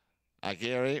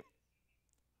 Aguirre.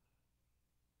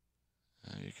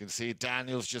 You can see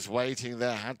Daniels just waiting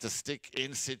there, had to stick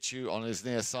in situ on his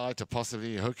near side to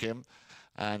possibly hook him.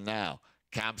 And now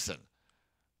Campson,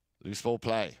 loose ball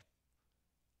play.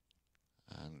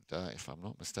 And if I'm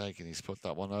not mistaken, he's put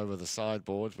that one over the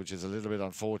sideboard, which is a little bit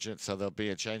unfortunate. So there'll be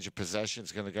a change of possession.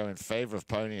 It's going to go in favor of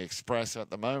Pony Express.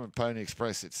 At the moment, Pony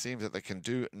Express, it seems that they can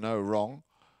do no wrong.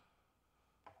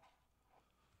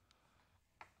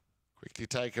 Quickly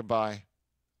taken by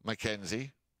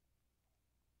Mackenzie.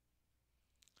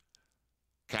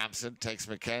 Campson takes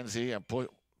Mackenzie and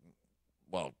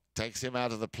takes him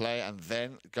out of the play and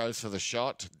then goes for the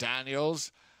shot.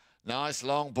 Daniels, nice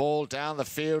long ball down the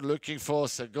field, looking for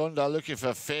Segunda, looking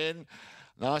for Finn.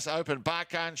 Nice open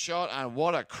backhand shot, and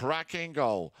what a cracking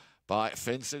goal by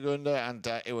Finn Segunda. And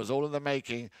it was all in the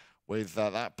making with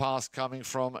that pass coming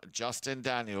from Justin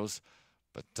Daniels.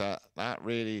 But that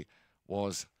really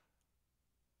was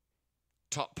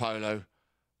top polo,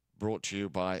 brought to you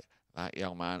by that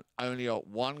young man. Only a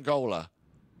one goaler,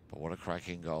 but what a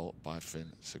cracking goal by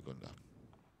Finn Segunda.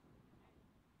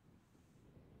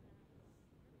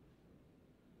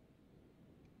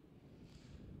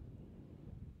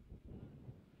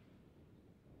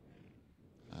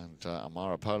 And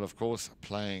Amaro Polo, of course,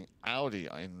 playing Audi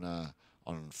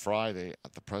on Friday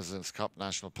at the President's Cup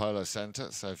National Polo Center.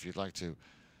 So if you'd like to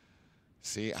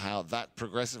see how that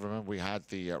progresses, remember we had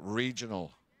the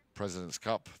regional President's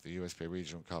Cup, the USP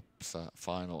Regional Cup's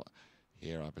final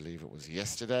here, I believe it was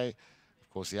yesterday. Of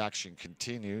course, the action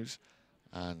continues,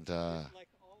 and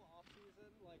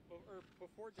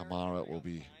Amaro will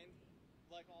be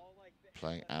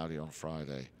playing Audi on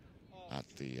Friday at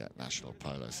the National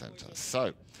Polo Center.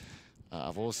 So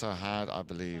I've also had, I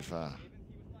believe, a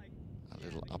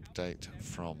little update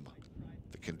from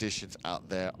the conditions out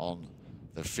there on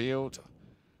the field.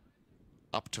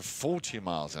 Up to 40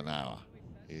 miles an hour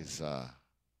is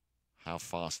how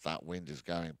fast that wind is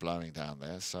blowing down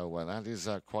there. So that is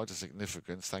quite a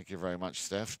significance. Thank you very much,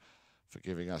 Steph, for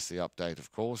giving us the update.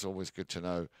 Of course, always good to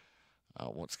know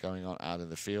what's going on out in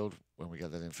the field when we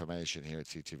get that information here at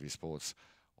CTV Sports.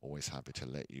 Always happy to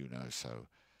let you know. So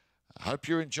I hope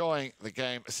you're enjoying the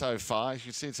game so far. As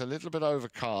you can see, it's a little bit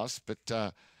overcast, but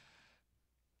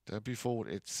don't be fooled.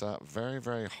 It's very,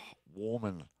 very warm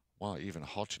and, well, even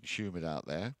hot and humid out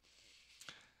there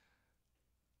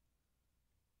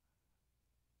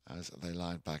as they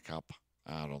line back up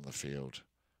out on the field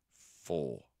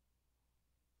for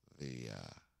the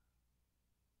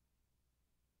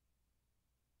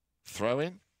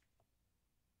throw-in.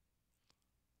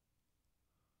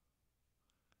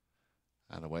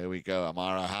 And away we go.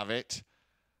 Amaro have it.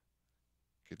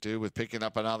 Could do with picking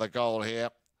up another goal here.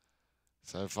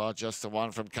 So far, just the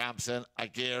one from Campson.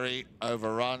 Aguirre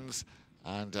overruns.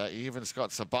 And even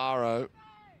Scott Sabaro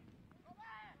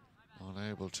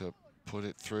unable to put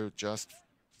it through, just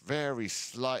very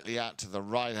slightly out to the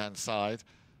right-hand side.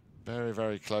 Very,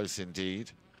 very close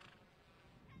indeed.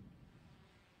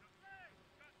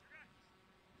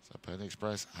 So Pony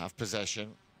Express have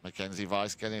possession. Mackenzie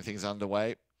Weiss getting things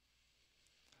underway.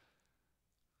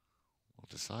 Will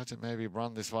decide to maybe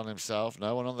run this one himself.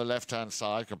 No one on the left-hand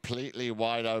side, completely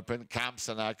wide open.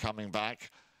 Campson now coming back.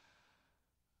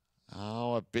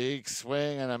 Oh, a big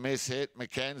swing and a miss hit.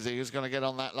 Mackenzie, who's going to get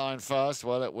on that line first?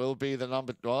 Well, it will be the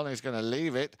number one. He's going to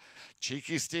leave it.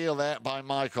 Cheeky steal there by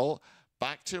Michael.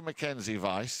 Back to Mackenzie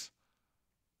Weiss.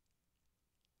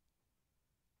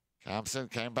 Campson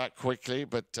came back quickly,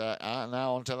 but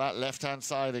now onto that left-hand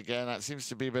side again. That seems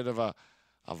to be a bit of a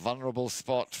vulnerable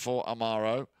spot for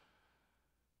Amaro.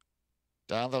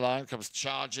 Down the line comes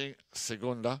charging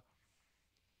Segunda.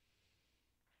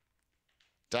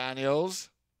 Daniels.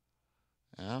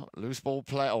 Now, loose ball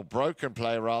play, or broken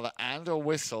play rather, and a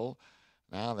whistle.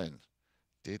 Now then,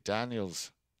 did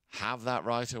Daniels have that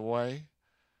right away?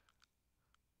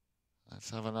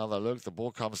 Let's have another look. The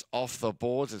ball comes off the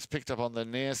boards. It's picked up on the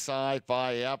near side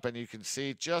by Yap, and you can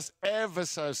see just ever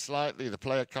so slightly the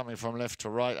player coming from left to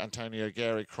right, Antonio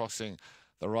Aguirre crossing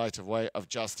the right of way of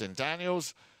Justin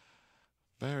Daniels.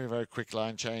 Very, very quick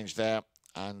line change there,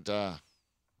 and I'm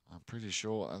pretty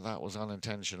sure that was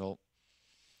unintentional.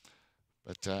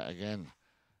 But again,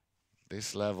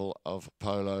 this level of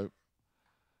polo,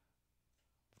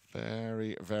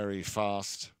 very, very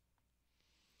fast.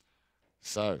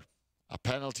 So, a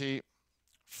penalty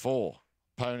for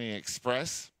Pony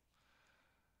Express.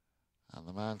 And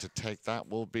the man to take that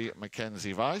will be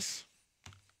Mackenzie Weiss.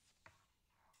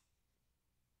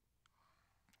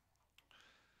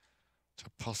 To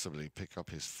possibly pick up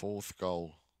his 4th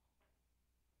goal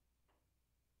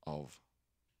of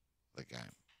the game.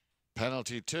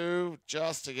 Penalty 2,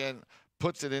 just again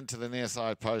puts it into the near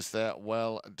side post there.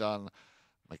 Well done,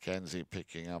 Mackenzie,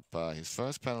 picking up his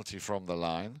first penalty from the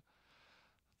line.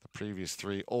 The previous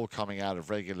 3 all coming out of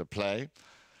regular play.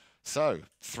 So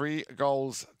 3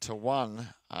 goals to 1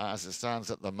 as it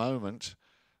stands at the moment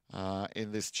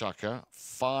in this Chukker.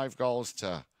 5 goals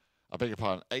to, I beg your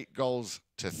pardon, 8 goals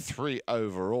to 3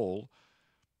 overall.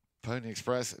 Pony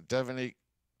Express definitely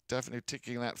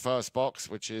ticking that first box,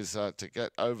 which is to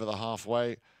get over the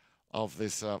halfway of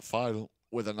this final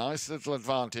with a nice little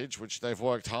advantage, which they've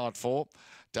worked hard for.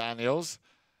 Daniels.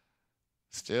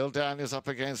 Still Daniels up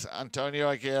against Antonio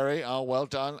Aguirre. Oh, well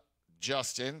done,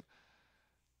 Justin.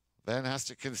 Then has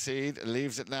to concede.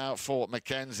 Leaves it now for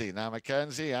Mackenzie. Now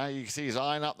Mackenzie, you can see he's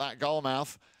eyeing up that goal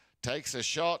mouth. Takes a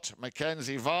shot.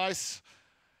 Mackenzie Weiss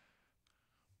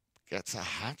gets a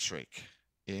hat-trick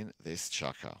in this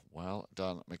Chukker. Well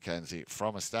done, Mackenzie.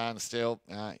 From a standstill,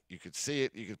 you could see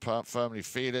it, you could firmly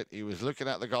feel it. He was looking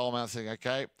at the goal mouth saying,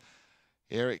 okay,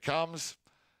 here it comes.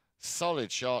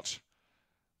 Solid shot.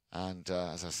 And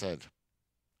as I said,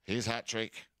 his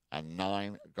hat-trick and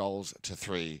 9 goals to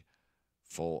 3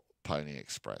 for Pony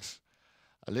Express.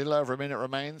 A little over a minute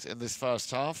remains in this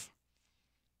first half.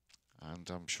 And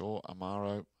I'm sure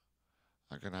Amaro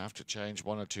are going to have to change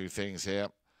 1 or 2 things here.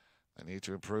 They need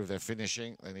to improve their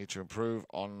finishing. They need to improve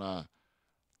on not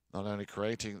only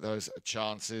creating those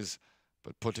chances,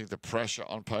 but putting the pressure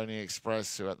on Pony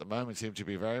Express, who at the moment seem to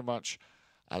be very much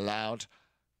allowed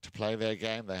to play their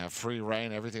game. They have free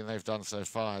reign. Everything they've done so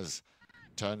far has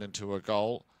turned into a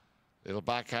goal. Little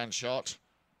backhand shot.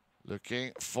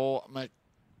 Looking for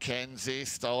Mackenzie.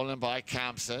 Stolen by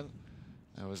Campson.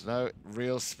 There was no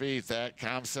real speed there.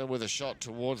 Campson with a shot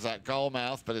towards that goal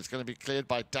mouth, but it's going to be cleared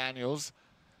by Daniels.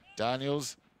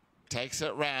 Daniels takes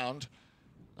it round.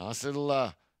 Nice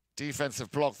little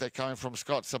defensive block there coming from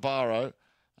Scott Sabaro.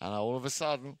 And all of a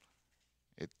sudden,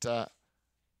 it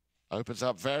opens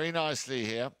up very nicely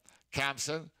here.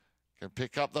 Campson can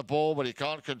pick up the ball, but he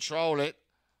can't control it.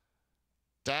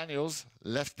 Daniels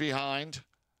left behind.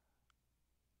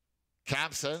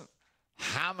 Campson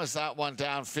hammers that one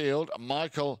downfield.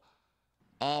 Michael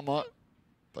Armour,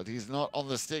 but he's not on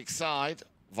the stick side.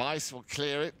 Weiss will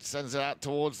clear it, sends it out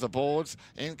towards the boards.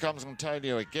 In comes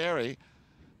Antonio Aguirre.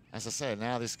 As I said,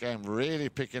 now this game really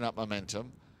picking up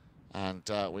momentum. And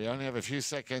we only have a few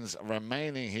seconds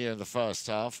remaining here in the first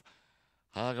half.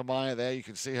 Hagemeyer there, you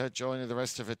can see her joining the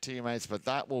rest of her teammates, but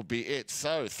that will be it.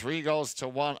 So 3 goals to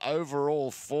 1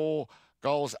 overall for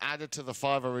goals added to the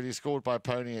 5 already scored by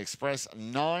Pony Express.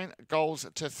 9 goals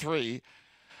to 3.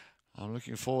 I'm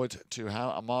looking forward to how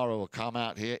Amaro will come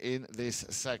out here in this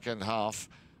second half,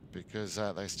 because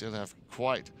they still have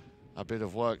quite a bit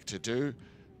of work to do.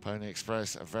 Pony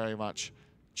Express are very much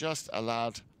just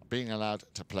being allowed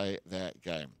to play their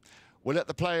game. We'll let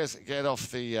the players get off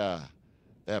their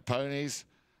ponies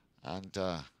and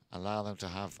allow them to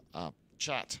have a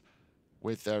chat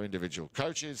with their individual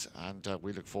coaches, and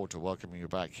we look forward to welcoming you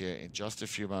back here in just a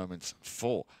few moments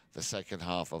for the second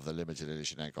half of the limited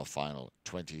edition 8 Golf Final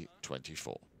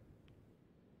 2024.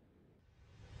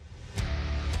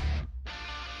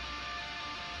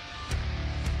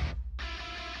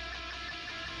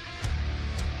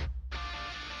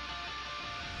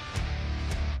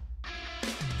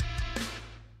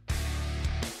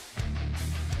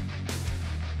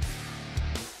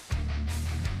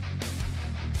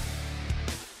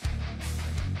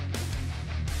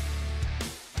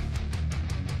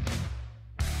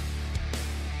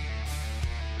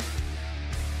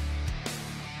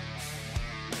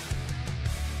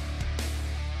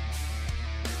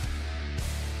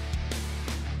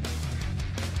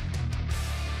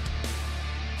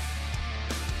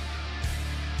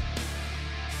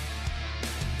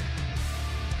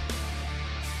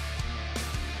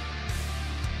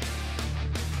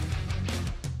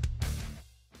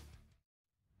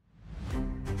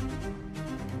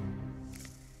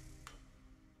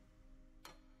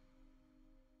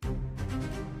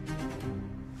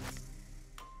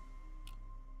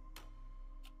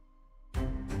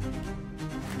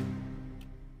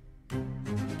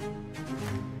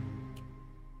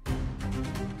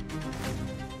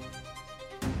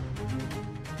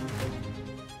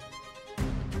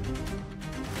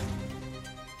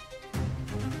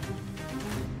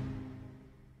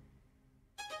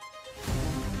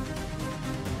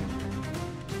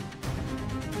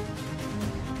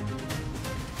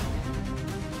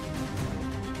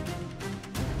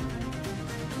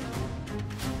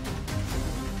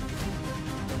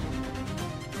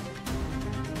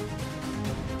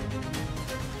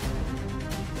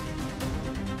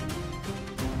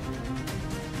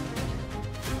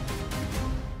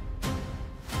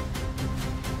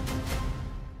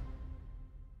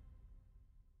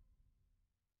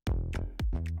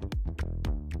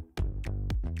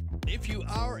 If you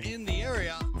are in the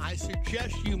area, I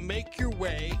suggest you make your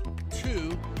way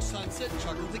to Sunset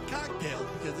Chukker the Cocktail,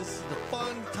 because this is the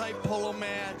fun type polo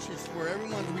match. It's where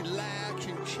everyone's relaxed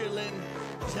and chilling,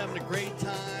 just having a great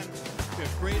time. We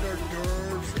have great hors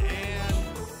d'oeuvres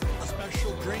and a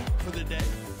special drink for the day.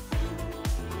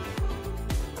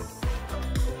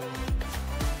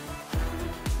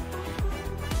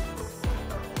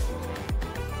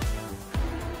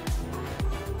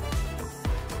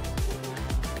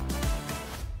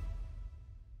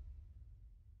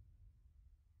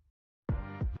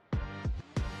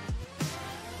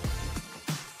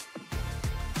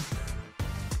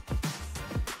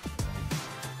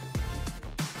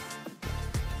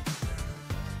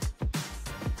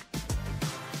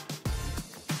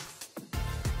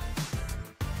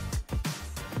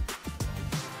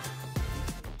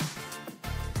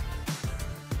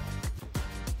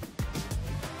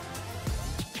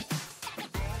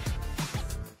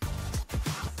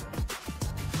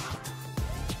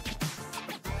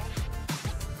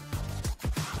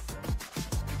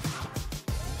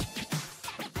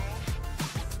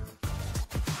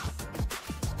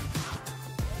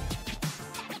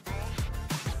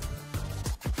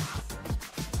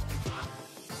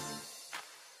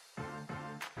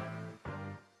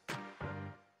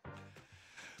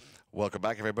 Welcome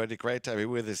back, everybody. Great to have you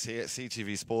with us here at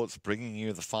CTV Sports, bringing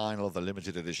you the final of the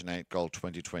limited edition 8 Gold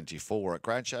 2024 at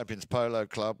Grand Champions Polo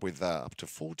Club, with up to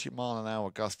 40-mile-an-hour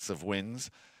gusts of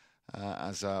winds,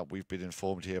 as we've been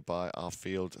informed here by our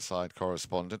field side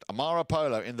correspondent, Amaro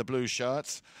Polo in the blue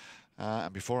shirts.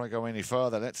 And before I go any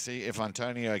further, let's see if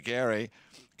Antonio Aguirre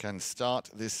can start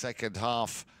this second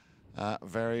half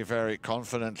very, very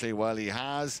confidently. Well, he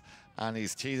has, and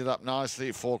he's teed it up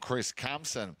nicely for Chris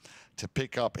Campson to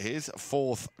pick up his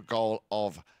 4th goal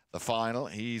of the final.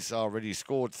 He's already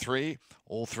scored 3,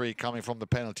 all 3 coming from the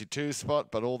penalty 2 spot,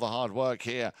 but all the hard work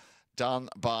here done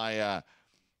by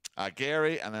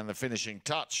Aguirre, and then the finishing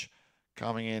touch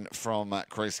coming in from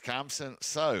Chris Campson.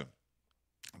 So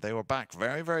they were back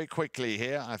very, very quickly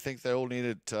here. I think they all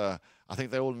needed I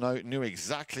think they all knew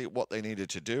exactly what they needed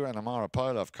to do, and Amaro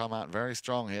Polo have come out very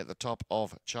strong here at the top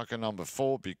of Chukker number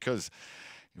 4, because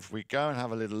if we go and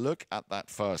have a little look at that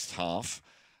first half,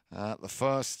 the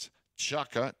first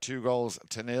Chukker,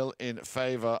 2-0 in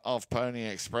favour of Pony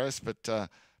Express, but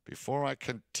before I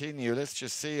continue, let's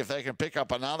just see if they can pick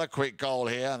up another quick goal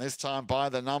here, and this time by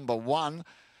the number 1.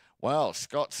 Well,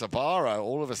 Scott Sabaro,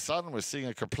 all of a sudden we're seeing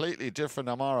a completely different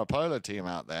Amaro Polo team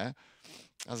out there.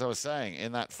 As I was saying,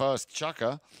 in that first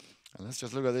chukker. And let's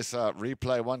just look at this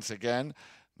replay once again.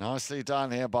 Nicely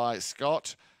done here by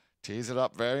Scott. Tees it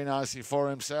up very nicely for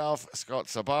himself. Scott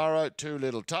Sabaro, 2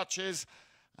 little touches.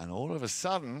 And all of a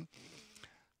sudden,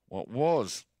 what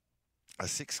was a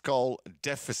 6-goal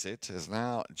deficit has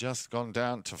now just gone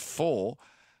down to 4.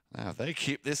 Now, if they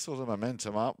keep this sort of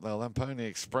momentum up, they'll then Pony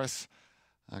Express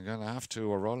are going to have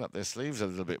to roll up their sleeves a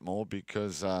little bit more,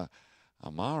 because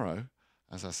Amaro,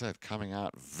 as I said, coming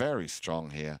out very strong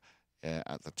here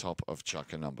at the top of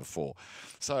chukker number 4.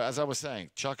 So, as I was saying,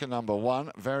 chukker number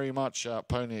 1, very much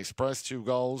Pony Express, 2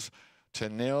 goals to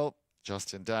 0.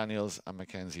 Justin Daniels and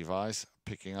Mackenzie Weiss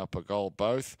picking up a goal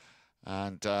both.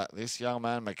 And this young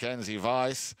man, Mackenzie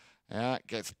Weiss,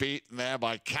 gets beaten there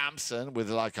by Campson with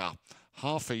like a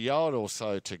half a yard or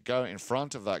so to go in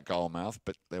front of that goal mouth,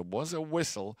 but there was a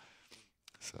whistle.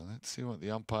 So let's see what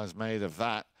the umpire's made of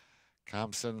that.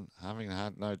 Campson having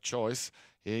had no choice.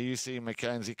 Here you see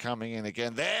Mackenzie coming in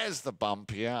again. There's the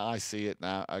bump. Yeah, I see it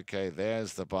now. Okay,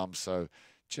 there's the bump. So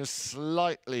just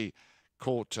slightly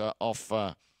caught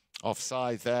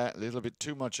offside there. A little bit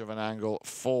too much of an angle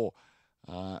for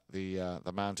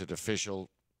the mounted officials,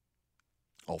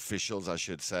 I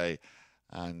should say.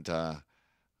 And a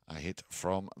hit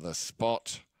from the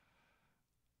spot.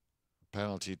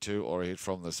 Penalty 2 or a hit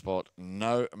from the spot.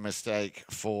 No mistake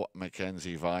for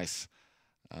Mackenzie Weiss.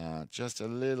 Just a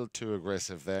little too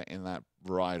aggressive there in that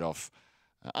ride-off.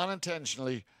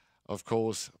 Unintentionally, of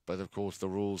course, but of course the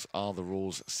rules are the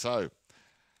rules. So,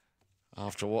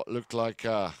 after what looked like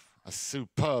a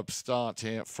superb start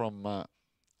here from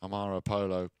Amaro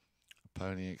Polo,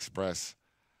 Pony Express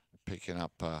picking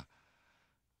up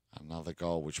another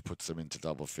goal, which puts them into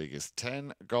double figures.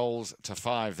 10 goals to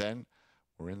 5 then.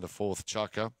 We're in the 4th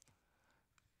chukker.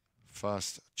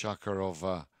 First chukker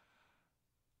of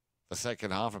the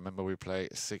second half. Remember, we play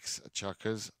 6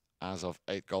 chukkers as of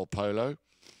 8-goal polo.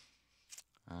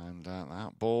 And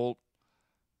that ball,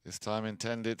 this time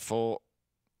intended for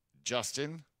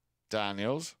Justin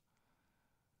Daniels.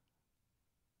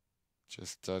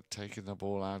 Just taking the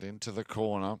ball out into the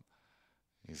corner.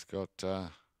 He's got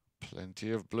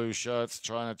plenty of blue shirts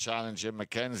trying to challenge him.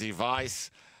 Mackenzie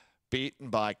Weiss beaten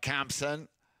by Campson.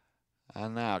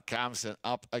 And now Campson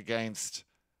up against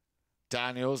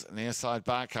Daniels, near side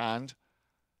backhand.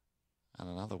 And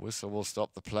another whistle will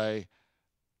stop the play.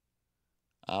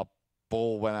 Our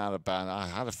ball went out of bounds. I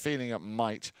had a feeling it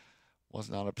might.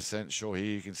 Wasn't 100% sure. Here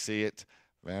you can see it.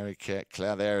 Very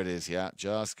clear. There it is, yeah.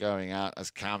 Just going out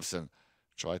as Campson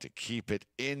tried to keep it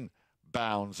in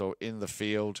bounds or in the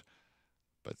field.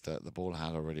 But the ball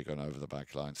had already gone over the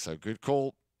back line. So good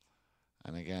call.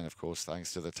 And again, of course,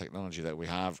 thanks to the technology that we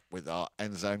have with our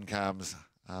end zone cams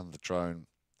and the drone.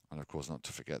 And of course, not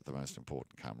to forget the most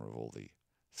important camera of all, the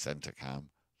center cam,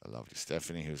 the lovely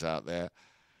Stephanie, who's out there,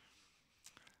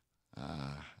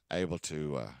 able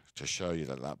to show you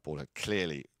that that ball had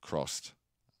clearly crossed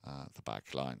the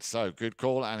back line. So good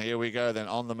call. And here we go then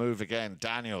on the move again.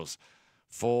 Daniels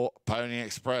for Pony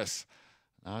Express.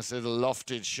 Nice little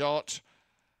lofted shot.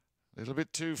 A little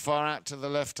bit too far out to the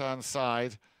left-hand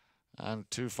side. And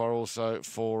too far also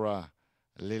for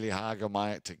Lily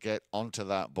Hagemeyer to get onto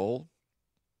that ball.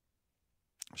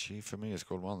 She, for me, has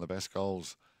scored one of the best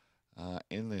goals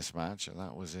in this match, and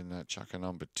that was in chukker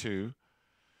number 2.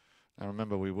 Now,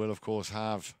 remember, we will, of course,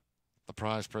 have the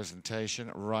prize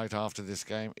presentation right after this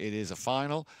game. It is a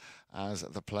final as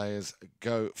the players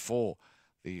go for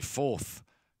the 4th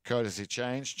courtesy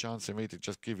change. Chance for me to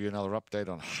just give you another update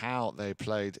on how they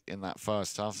played in that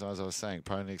first half. So, as I was saying,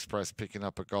 Pony Express picking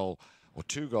up a goal, or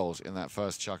 2 goals in that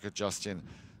first chukker. Justin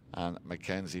and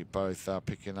Mackenzie both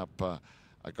picking up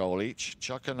a goal each.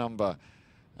 Chukker number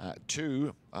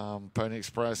 2, Pony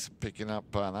Express picking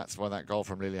up, and that's where that goal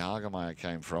from Lily Hagemeyer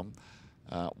came from.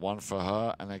 1 for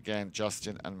her, and again,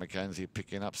 Justin and Mackenzie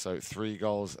picking up, so 3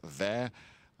 goals there.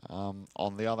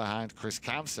 On the other hand, Chris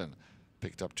Campson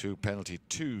picked up 2 penalty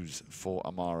 2s for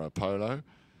Amaro Polo.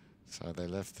 So they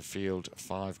left the field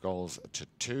 5 goals to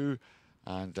 2.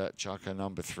 And chukker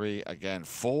number 3, again,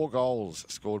 4 goals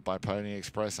scored by Pony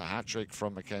Express, a hat-trick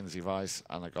from Mackenzie Weiss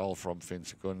and a goal from Finn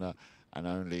Segunda, and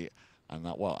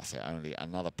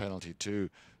another penalty 2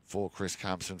 for Chris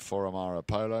Campson for Amaro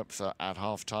Polo. So at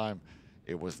half-time,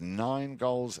 it was 9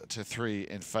 goals to 3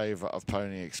 in favour of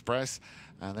Pony Express.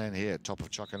 And then here, top of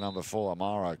chukker number 4,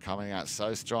 Amaro coming out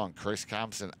so strong. Chris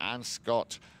Campson and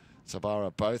Scott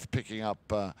Sabaro both picking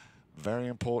up very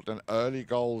important early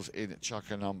goals in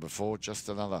Chukker number 4. Just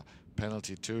another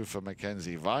penalty 2 for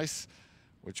Mackenzie Weiss,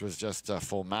 which was just a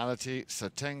formality. So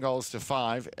 10 goals to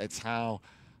 5. It's how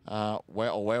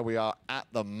where we are at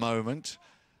the moment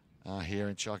here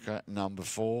in Chukker number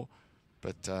 4.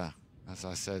 But as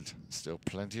I said, still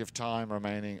plenty of time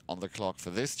remaining on the clock for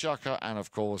this Chukker, and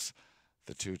of course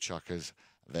the 2 Chukkers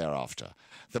thereafter.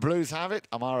 The Blues have it,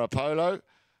 Amaro Polo,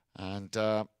 and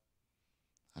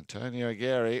Antonio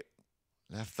Aguirre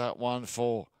left that one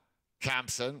for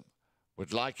Campson.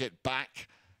 Would like it back.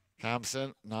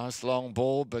 Campson, nice long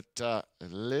ball, but a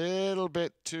little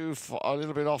bit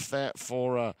off there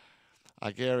for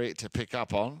Aguirre to pick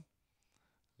up on.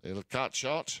 Little cut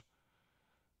shot,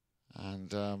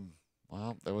 and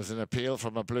well, there was an appeal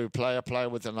from a blue player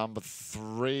with the number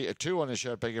 2 on his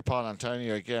shirt, beg your pardon,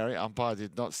 Antonio Aguirre. Umpire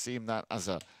did not seem that as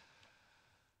a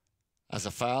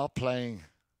foul.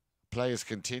 Players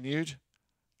continued.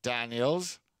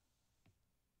 Daniels.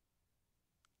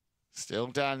 Still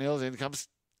Daniels. In comes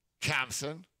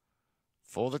Campson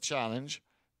for the challenge.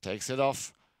 Takes it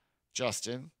off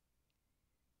Justin.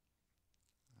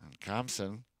 And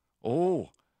Campson. Oh,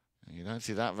 you don't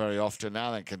see that very often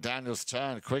now. Then can Daniels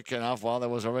turn quick enough? Well, there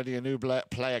was already a new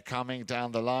player coming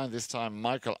down the line. This time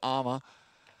Michael Armour.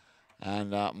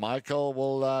 And Michael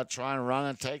will try and run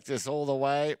and take this all the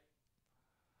way.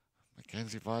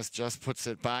 Mackenzie Weiss just puts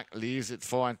it back, leaves it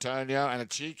for Antonio, and a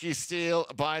cheeky steal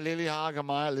by Lily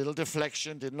Hagemeyer. A little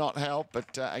deflection did not help,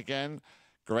 but again,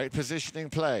 great positioning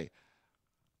play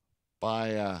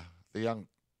by the young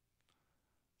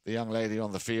lady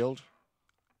on the field.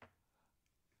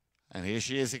 And here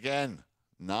she is again.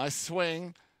 Nice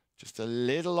swing, just a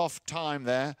little off time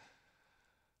there.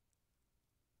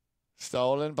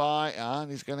 Stolen by,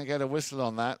 and he's going to get a whistle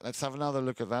on that. Let's have another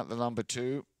look at that, the number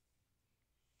 2.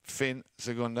 Finn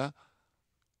Segunda.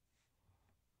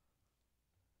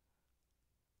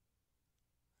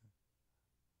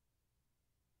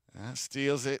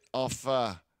 Steals it off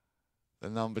the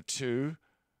number 2.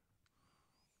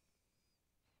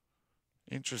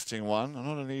 Interesting one.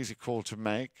 Not an easy call to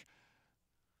make.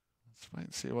 Let's wait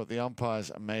and see what the umpires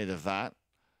are made of that.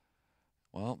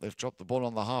 Well, they've dropped the ball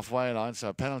on the halfway line,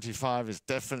 so penalty 5 is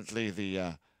definitely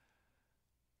the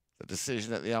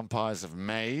decision that the umpires have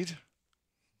made.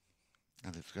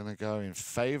 And it's going to go in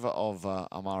favor of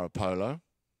Amaro Polo.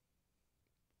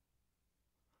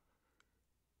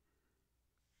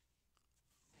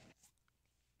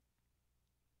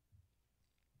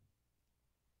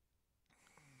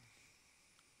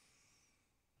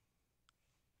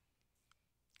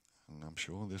 And I'm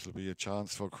sure this will be a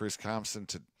chance for Chris Campson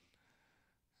to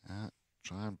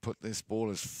try and put this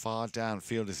ball as far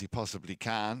downfield as he possibly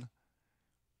can.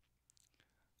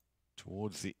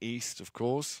 Towards the east, of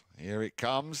course. Here it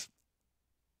comes.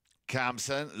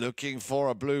 Campson looking for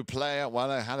a blue player.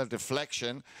 Well, it had a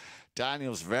deflection.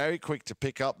 Daniels very quick to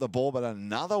pick up the ball, but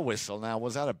another whistle. Now,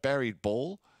 was that a buried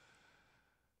ball?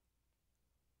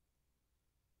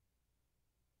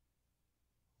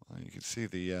 Well, you can see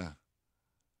the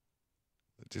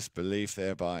disbelief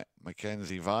there by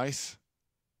Mackenzie Weiss.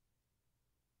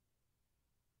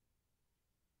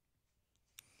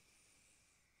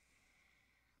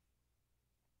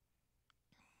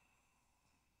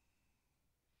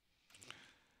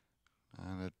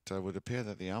 And it would appear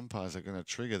that the umpires are going to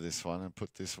trigger this one and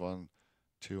put this one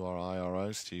to our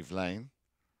IRO, Steve Lane.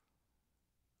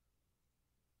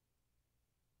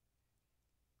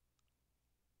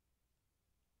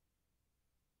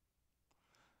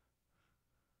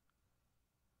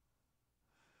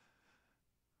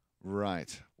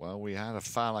 Right. Well, we had a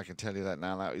foul, I can tell you that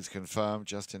now. That is confirmed.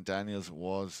 Justin Daniels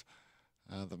was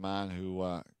the man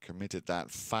who committed that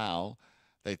foul.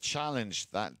 They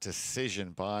challenged that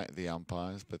decision by the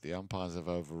umpires, but the umpires have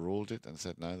overruled it and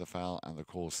said no, the foul and the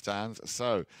call stands.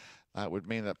 So that would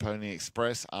mean that Pony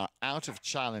Express are out of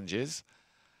challenges.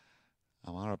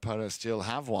 Amaro Polo still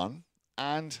have one,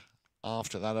 and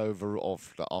after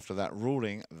that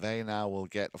ruling, they now will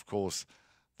get, of course,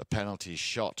 the penalty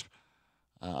shot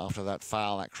after that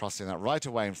foul, that crossing, that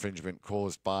right-of-way infringement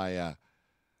caused by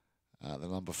the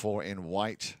number 4 in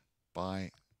white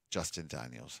by Justin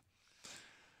Daniels.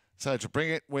 So to bring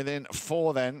it within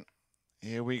 4 then,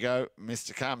 here we go,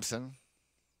 Mr. Campson.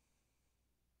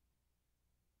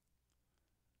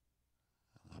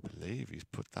 I believe he's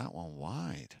put that one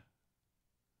wide.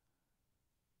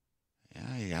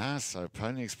 Yeah, he has. So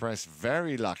Pony Express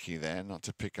very lucky there not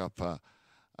to pick up a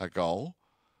goal.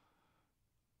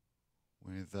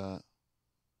 With a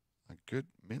good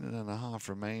minute and a half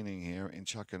remaining here in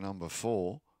Chukker number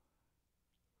 4.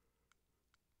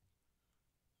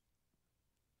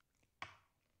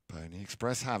 Pony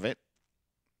Express have it.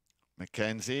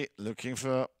 Mackenzie looking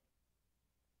for...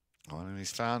 Oh,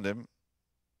 he's found him.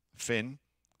 Finn.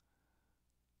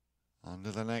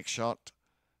 Under the next shot.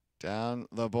 Down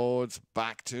the boards.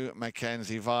 Back to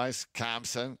Mackenzie Weiss.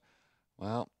 Campson.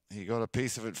 Well, he got a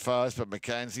piece of it first, but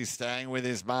Mackenzie staying with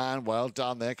his man. Well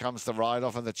done. There comes the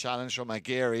ride-off and the challenge from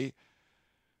Aguirre.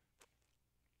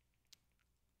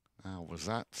 Now, was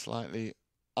that slightly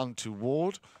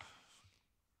untoward?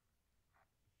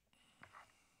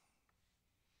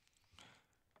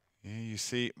 Yeah, you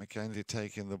see Mackenzie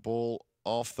taking the ball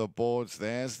off the boards.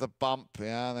 There's the bump.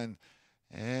 Yeah, then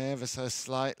ever so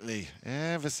slightly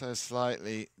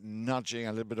nudging,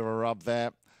 a little bit of a rub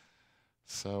there.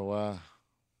 So,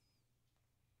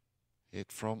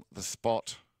 hit from the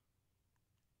spot.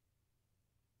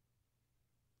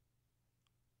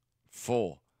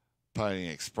 4 Pony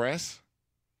Express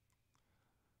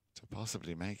to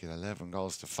possibly make it 11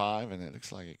 goals to 5, and it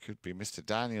looks like it could be Mr.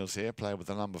 Daniels here, player with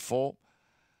the number 4.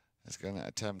 Is going to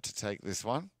attempt to take this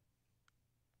one.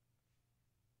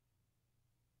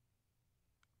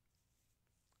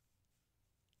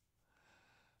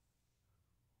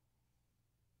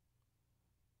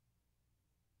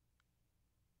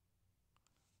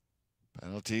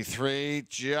 Penalty 3,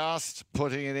 just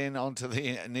putting it in onto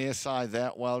the near side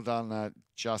there. Well done,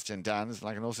 Justin Dans. And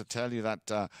I can also tell you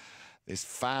that this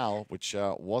foul, which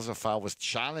was a foul, was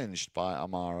challenged by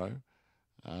Amaro.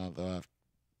 The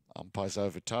umpires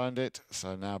overturned it,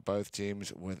 so now both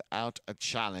teams without a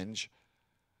challenge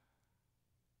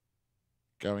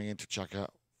going into Chukker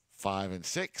 5 and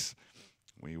 6.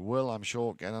 We will, I'm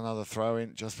sure, get another throw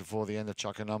in just before the end of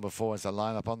Chukker number 4 as the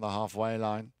line up on the halfway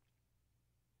line.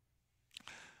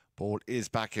 Ball is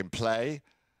back in play.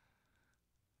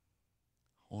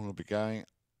 Horn will be going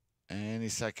any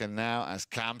second now as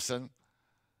Campson,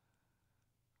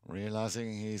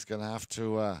 realizing he's going to have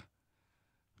to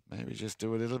maybe just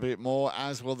do a little bit more,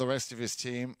 as will the rest of his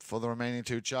team for the remaining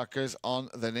 2 Chukkers on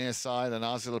the near side. A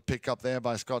nice little pick up there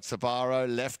by Scott Sabaro.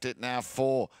 Left it now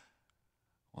for,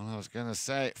 well, I was going to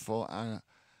say, for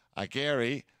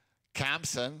Aguirre.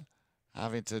 Campson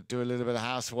having to do a little bit of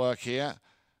housework here.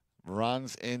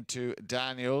 Runs into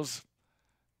Daniels.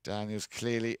 Daniels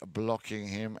clearly blocking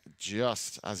him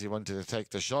just as he wanted to take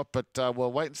the shot. But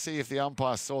we'll wait and see if the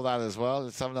umpire saw that as well.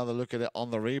 Let's have another look at it on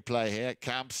the replay here.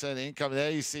 Campson incoming. There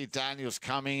you see Daniels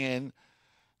coming in.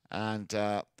 And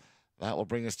that will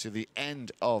bring us to the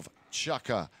end of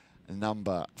Chukker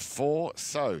number 4.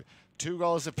 So 2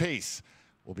 goals apiece.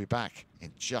 We'll be back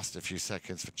in just a few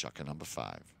seconds for Chukker number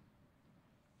 5.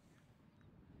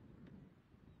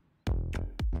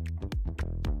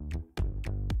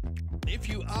 If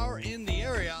you are in the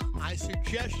area, I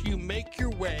suggest you make your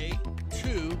way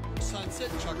to Sunset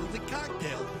Chukker the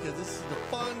Cocktail, because this is a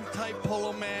fun type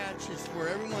polo match. It's where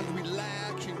everyone's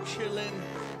relaxed and chilling,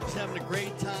 just having a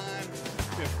great time.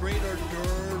 We have great hors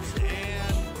d'oeuvres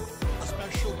and a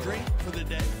special drink for the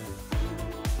day.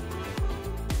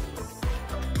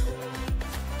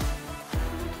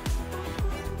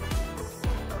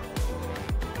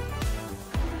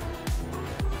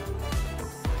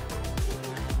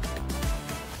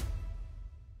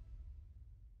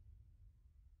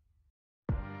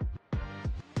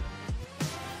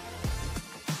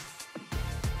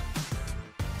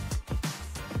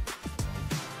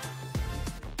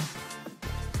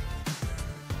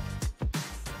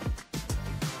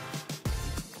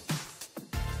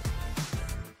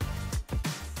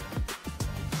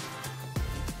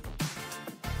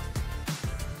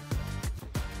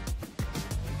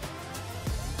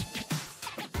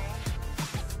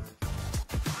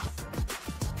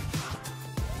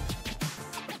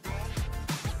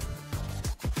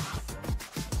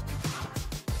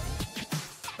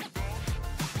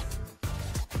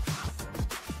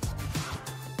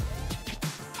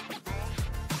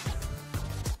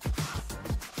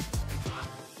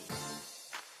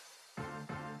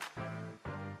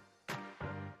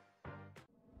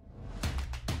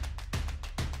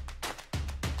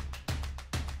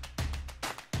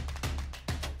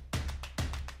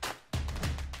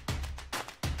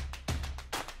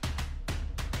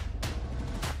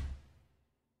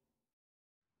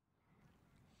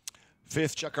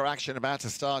 Fifth Chukker action about to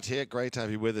start here. Great to have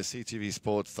you with us, CTV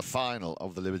Sports, the final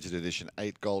of the limited edition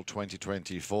 8 Gold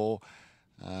 2024.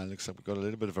 Looks like we've got a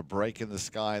little bit of a break in the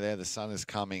sky there. The sun is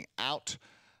coming out.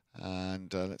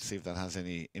 And let's see if that has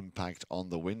any impact on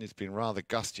the wind. It's been rather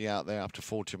gusty out there, up to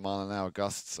 40-mile-an-hour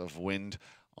gusts of wind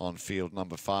on field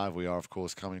number 5. We are, of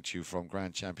course, coming to you from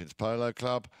Grand Champions Polo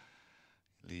Club.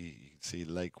 You can see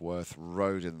Lake Worth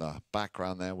Road in the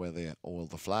background there where all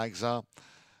the flags are.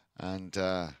 And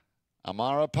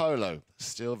Amaro Polo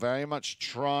still very much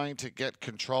trying to get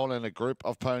control in a group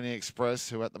of Pony Express,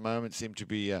 who at the moment seem to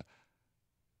be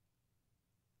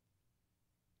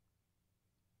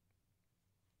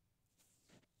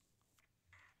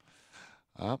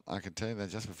I can tell you that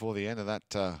just before the end of that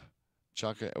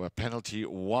Chukker, a penalty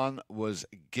one was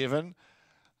given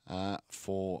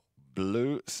for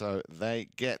Blue, so they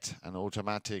get an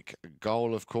automatic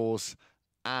goal, of course,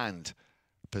 and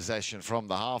possession from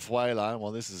the halfway line.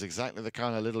 Well, this is exactly the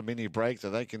kind of little mini break that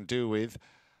they can do with,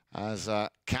 as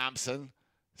Campson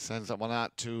sends that one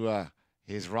out to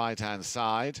his right-hand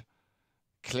side.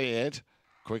 Cleared,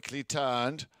 quickly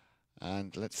turned,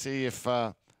 and let's see if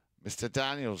Mr.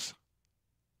 Daniels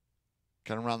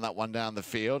can run that one down the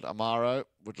field. Amaro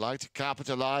would like to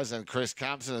capitalize, and Chris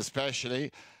Campson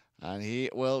especially, and he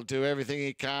will do everything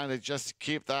he can to just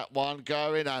keep that one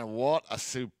going. And what a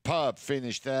superb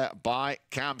finish there by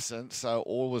Campson. So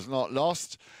all was not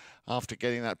lost after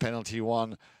getting that penalty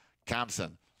one.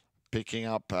 Campson picking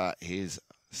up his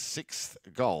 6th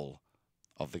goal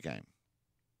of the game.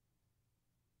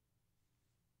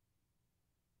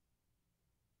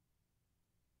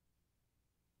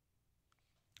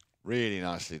 Really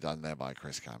nicely done there by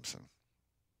Chris Campson.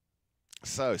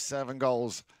 So 7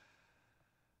 goals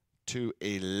to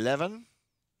 11.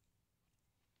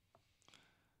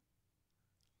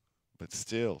 But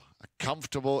still a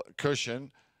comfortable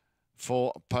cushion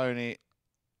for Pony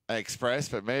Express.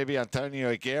 But maybe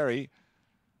Antonio Aguirre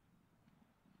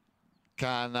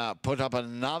can put up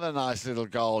another nice little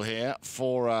goal here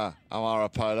for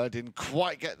Amaro Polo. Didn't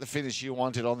quite get the finish you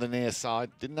wanted on the near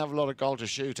side. Didn't have a lot of goal to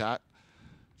shoot at.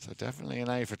 So definitely an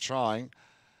A for trying.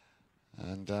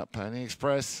 And Pony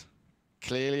Express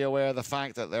clearly aware of the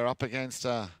fact that they're up against,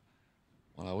 well,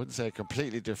 I wouldn't say a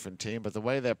completely different team, but the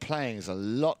way they're playing is a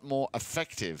lot more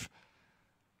effective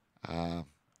than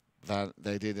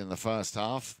they did in the first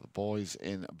half. The boys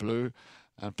in blue,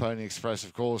 and Pony Express,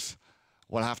 of course,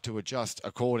 will have to adjust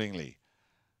accordingly.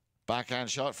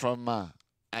 Backhand shot from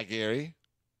Aguirre.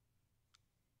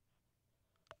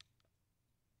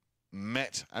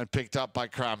 Met and picked up by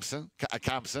Campson.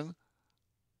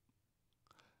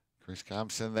 Chris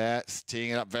Campson there,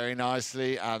 teeing it up very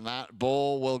nicely, and that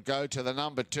ball will go to the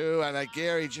number 2, and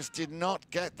Aguirre just did not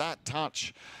get that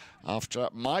touch after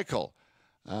Michael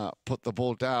put the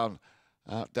ball down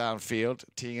downfield,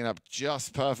 teeing it up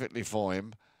just perfectly for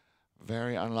him.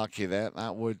 Very unlucky there.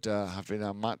 That would have been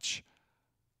a much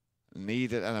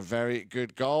needed and a very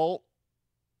good goal.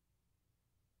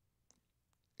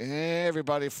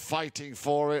 Everybody fighting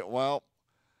for it. Well,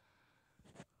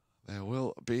 there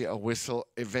will be a whistle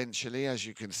eventually, as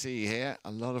you can see here.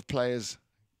 A lot of players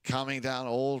coming down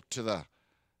all to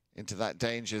into that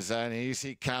danger zone. Here you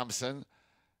see Campson.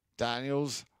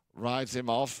 Daniels rides him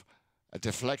off. A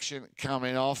deflection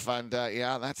coming off, and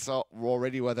yeah, that's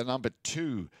already where the number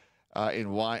 2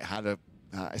 in white had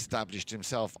established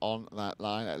himself on that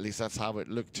line. At least that's how it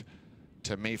looked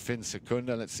to me. Fin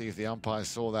Secunda. Let's see if the umpire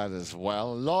saw that as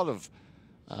well. A lot of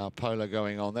polo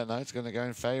going on there. No, it's going to go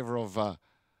in favor of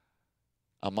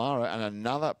Amaro, and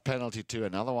another penalty too.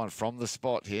 Another one from the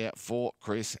spot here for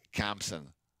Chris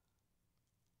Campson.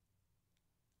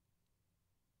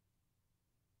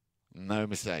 No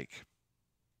mistake.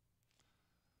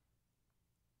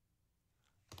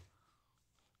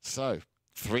 So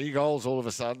 3 goals all of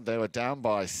a sudden. They were down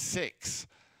by 6.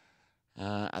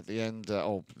 At the end,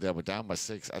 they were down by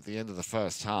 6 at the end of the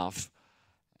first half.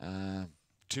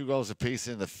 2 goals apiece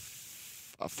in the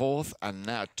 4th, and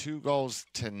now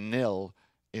 2-0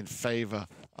 in favor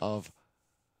of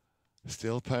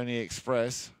still Pony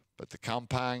Express. But the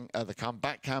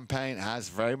comeback campaign has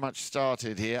very much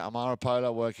started here. Amaro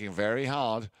Polo working very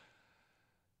hard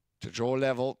to draw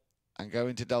level and go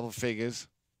into double figures.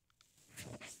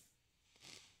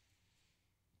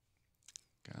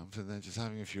 So they're just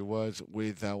having a few words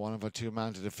with one of our 2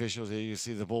 mounted officials. Here you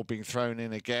see the ball being thrown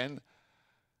in again.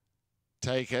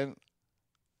 Taken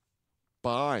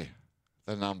by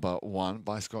the number 1,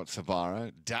 by Scott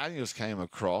Sabaro. Daniels came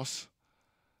across.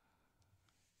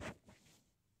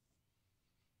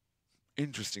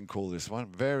 Interesting call, this one.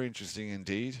 Very interesting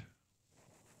indeed.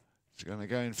 It's going to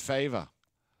go in favor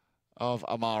of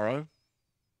Amaro.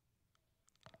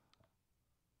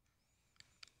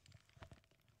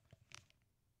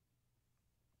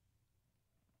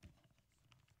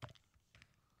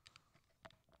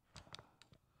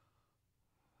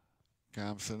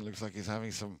 Campson looks like he's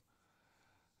having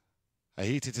a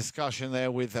heated discussion there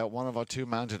with one of our 2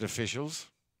 mounted officials,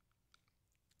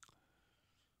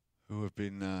 who have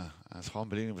been, as Juan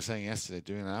Bellini was saying yesterday,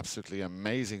 doing an absolutely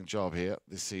amazing job here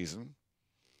this season.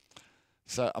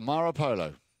 So Amaro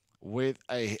Polo with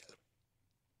a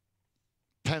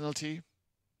penalty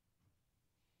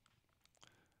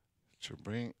to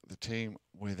bring the team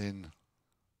within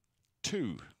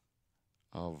 2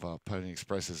 of Pony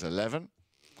Express's 11.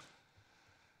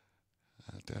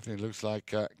 It definitely looks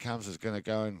like Cams is going to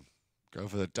go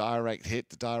for the direct hit,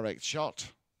 the direct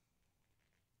shot.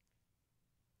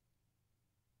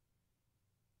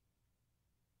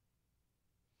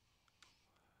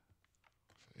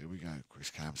 So here we go, Chris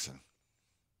Campson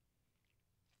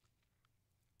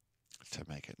to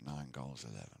make it 9 goals,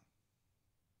 11.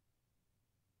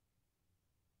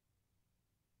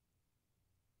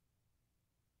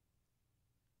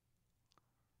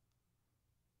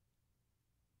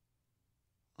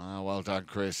 Well done,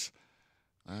 Chris.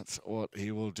 That's what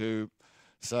he will do.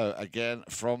 So again,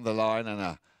 from the line,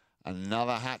 and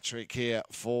another hat-trick here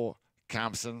for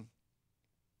Campson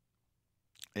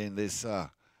in this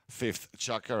 5th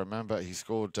Chukker. Remember, he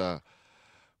scored, well,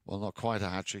 not quite a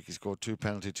hat-trick. He scored 2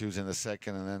 penalty twos in the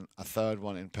second, and then a third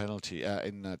one in penalty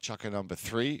in Chukker number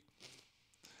 3.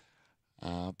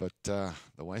 But the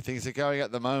way things are going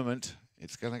at the moment,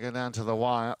 it's going to go down to the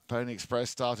wire. Pony Express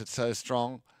started so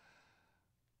strong.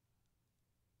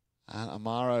 And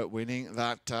Amaro winning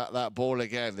that ball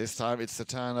again. This time it's the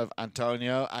turn of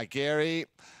Antonio Aguirre.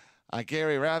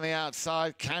 Aguirre around the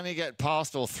outside. Can he get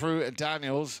past or through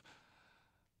Daniels?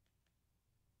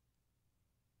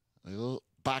 Little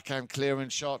backhand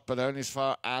clearance shot, but only as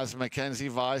far as Mackenzie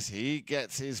Weiss. He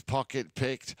gets his pocket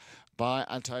picked by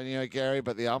Antonio Aguirre,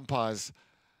 but the umpires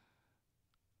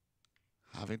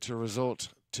having to resort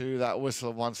to that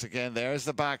whistle once again. There's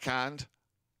the backhand.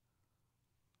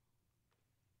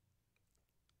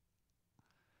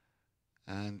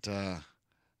 And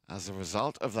as a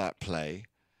result of that play,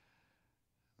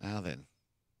 now then,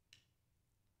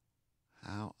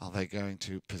 how are they going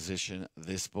to position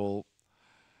this ball?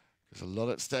 There's a lot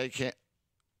at stake here.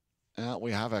 Now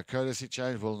we have a courtesy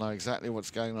change. We'll know exactly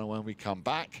what's going on when we come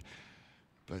back.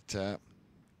 But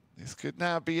this could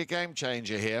now be a game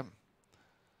changer here.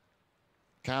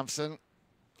 Campson,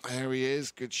 there he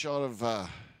is. Good shot of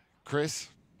Chris.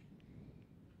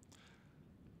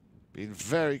 Been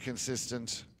very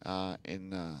consistent in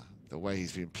the way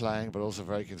he's been playing, but also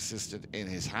very consistent in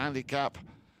his handicap.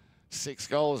 6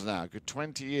 goals now. Good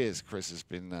 20 years Chris has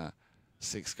been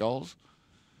 6 goals.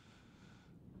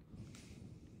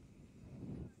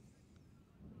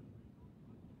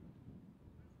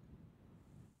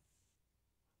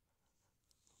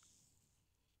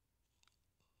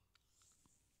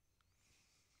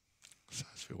 So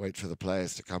as we wait for the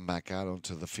players to come back out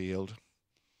onto the field.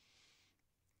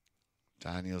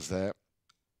 Daniels there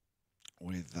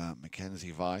with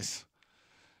Mackenzie Weiss.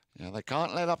 Yeah, they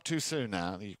can't let up too soon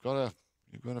now. You've got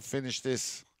to finish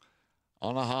this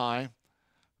on a high,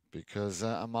 because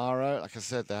Amaro, like I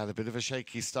said, they had a bit of a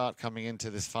shaky start coming into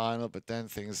this final, but then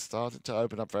things started to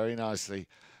open up very nicely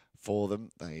for them.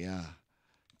 They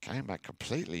came back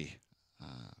completely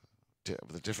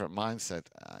with a different mindset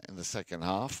in the second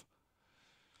half.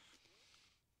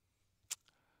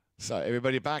 So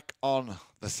everybody back on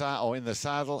the saddle, or in the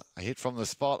saddle. A hit from the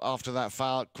spot after that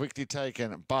foul, quickly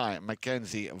taken by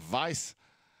Mackenzie Weiss.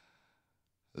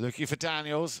 Looking for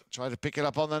Daniels, try to pick it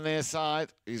up on the near side.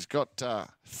 He's got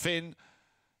Finn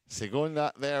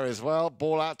Segunda there as well.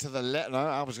 Ball out to the left. No,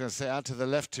 I was going to say out to the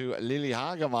left to Lily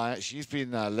Hagemeyer. She's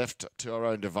been left to her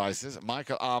own devices.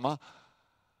 Michael Armour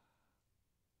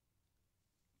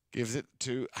gives it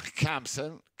to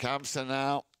Campson. Campson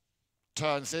now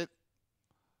turns it.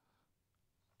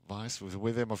 Weiss was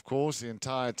with him, of course, the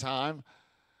entire time.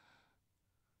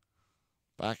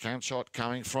 Backhand shot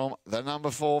coming from the number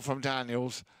 4 from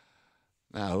Daniels.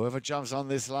 Now, whoever jumps on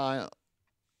this line,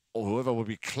 or whoever will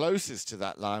be closest to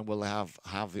that line, will have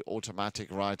the automatic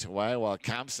right away, while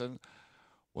Campson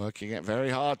working it very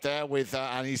hard there with,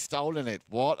 and he's stolen it.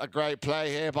 What a great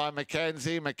play here by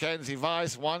Mackenzie. Mackenzie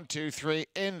Weiss, 1, 2, 3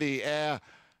 in the air.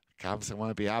 Campson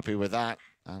won't be happy with that,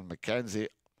 and Mackenzie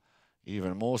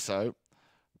even more so,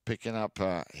 picking up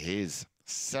his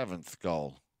 7th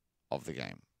goal of the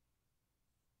game.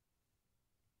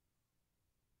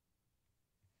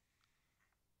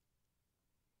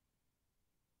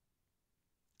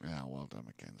 Yeah, well done,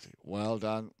 Mackenzie. Well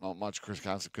done. Not much Chris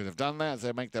Campson could have done there as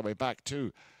they make their way back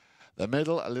to the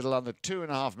middle. A little under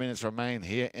 2.5 minutes remain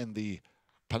here in the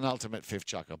penultimate 5th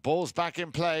Chukker. Ball's back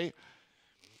in play.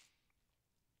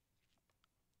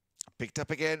 Picked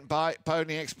up again by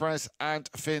Pony Express and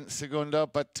Finn Segunda,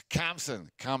 but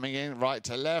Campson coming in right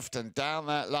to left and down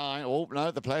that line. Oh, no,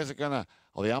 the players are going to,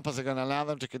 or the umpires are going to allow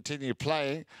them to continue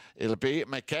playing. It'll be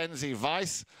Mackenzie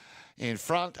Weiss in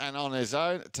front and on his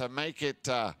own to make it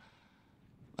an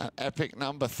epic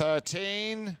number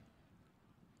 13.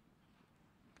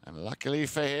 And luckily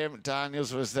for him,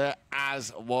 Daniels was there,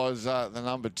 as was the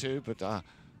number 2. But I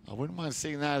wouldn't mind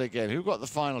seeing that again. Who got the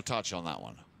final touch on that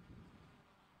one?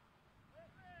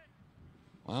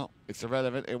 Well, it's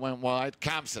irrelevant. It went wide.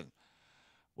 Campson,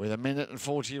 with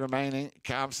 1:40 remaining.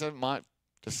 Campson might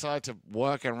decide to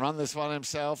work and run this one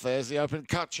himself. There's the open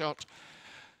cut shot.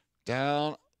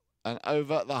 Down and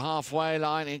over the halfway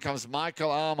line. In comes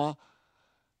Michael Armour.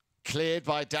 Cleared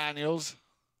by Daniels.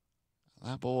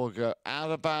 That ball will go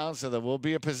out of bounds, so there will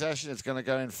be a possession. It's going to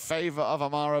go in favor of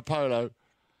Amaro Polo.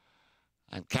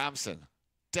 And Campson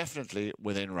definitely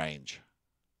within range.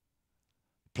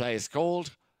 Play is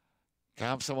called.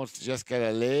 Campson wants to just get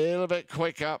a little bit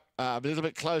quicker, a little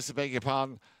bit closer, beg your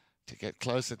pardon, to get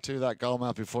closer to that goal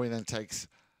mouth before he then takes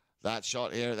that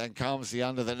shot here. Then comes the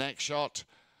under the neck shot,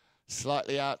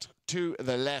 slightly out to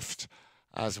the left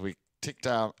as we tick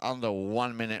down under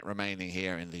 1 minute remaining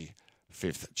here in the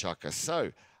 5th Chukker.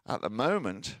 So at the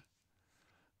moment,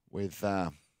 with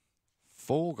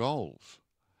 4 goals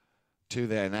to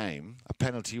their name, a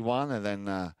penalty one, and then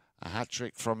a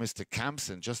hat-trick from Mr.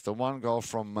 Campson, just the 1 goal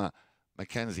from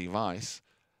Mackenzie Weiss.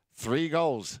 3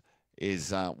 goals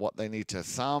is what they need to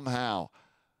somehow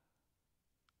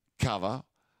cover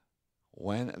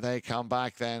when they come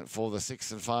back then for the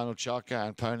 6th and final Chukker.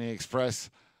 And Pony Express,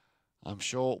 I'm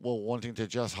sure, will wanting to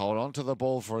just hold on to the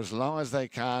ball for as long as they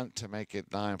can to make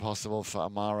it nigh impossible for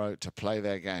Amaro to play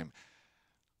their game.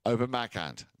 Open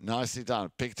backhand, nicely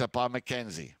done, picked up by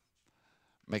Mackenzie.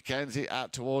 Mackenzie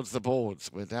out towards the boards.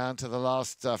 We're down to the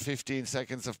last 15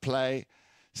 seconds of play.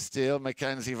 Still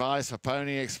Mackenzie Weiss for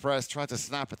Pony Express, trying to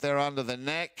snap it there under the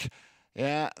neck.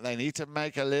 Yeah, they need to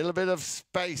make a little bit of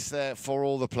space there for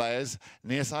all the players.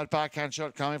 Near side backhand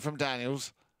shot coming from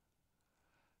Daniels.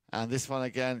 And this one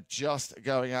again just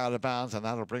going out of bounds, and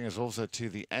that'll bring us also to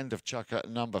the end of Chukker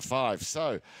number 5.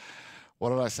 So, what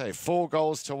did I say? 4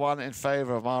 goals to 1 in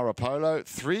favor of Amaro Polo.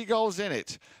 3 goals in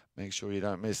it. Make sure you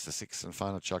don't miss the 6th and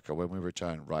final Chukker when we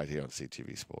return right here on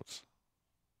CTV Sports.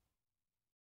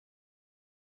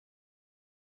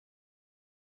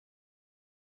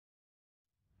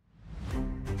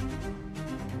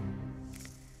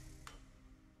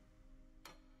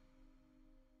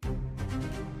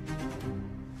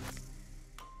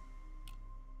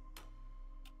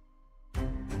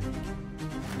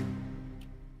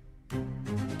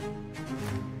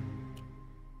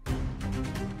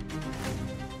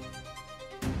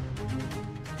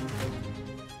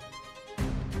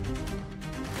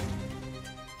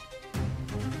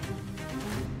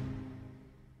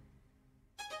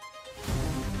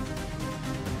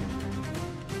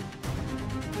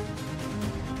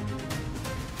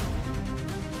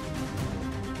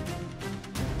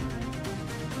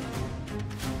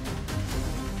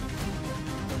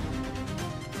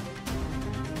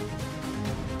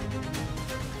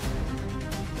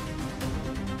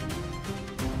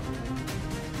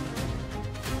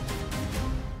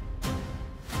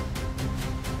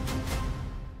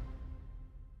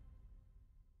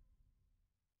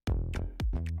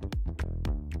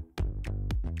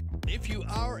 If you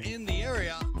are in the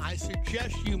area, I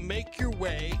suggest you make your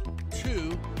way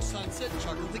to Sunset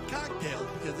Chukker the Cocktail,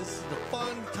 because this is a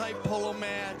fun type polo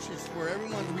match. It's where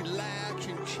everyone's relaxed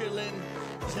and chilling,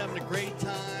 just having a great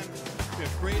time. We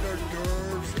have great hors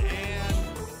d'oeuvres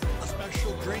and a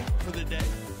special drink for the day.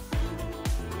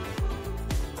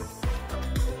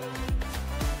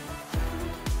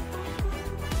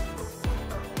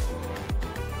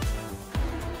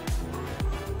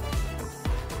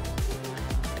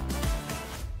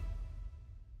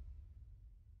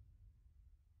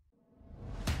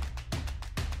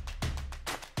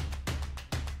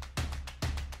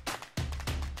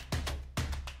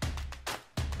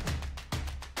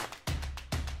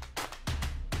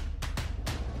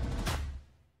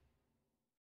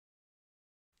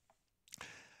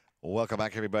 Welcome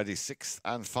back, everybody. 6th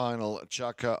and final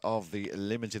Chukker of the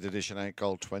limited edition 8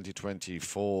 Gold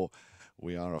 2024.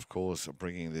 We are, of course,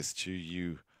 bringing this to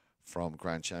you from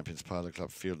Grand Champions Polo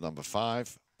Club Field number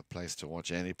 5, the place to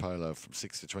watch any polo from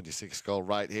 6 to 26 gold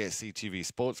right here at CTV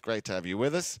Sports. Great to have you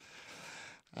with us.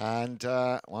 And,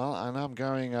 well, I know I'm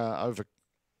going over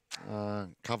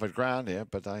covered ground here,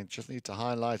 but I just need to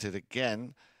highlight it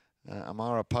again.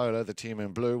 Amaro Polo, the team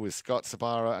in blue, with Scott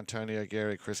Sabara, Antonio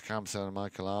Aguirre, Chris Campson, and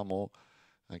Michael Armour,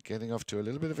 getting off to a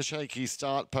little bit of a shaky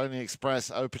start. Pony Express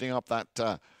opening up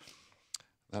that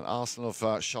arsenal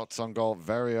of shots on goal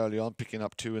very early on, picking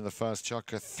up 2 in the first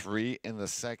Chukker, 3 in the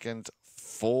second,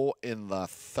 4 in the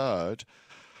third.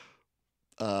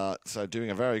 So doing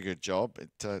a very good job.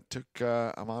 It took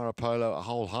Amaro Polo a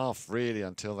whole half, really,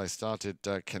 until they started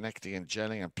connecting and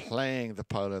gelling and playing the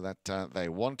polo that they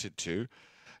wanted to.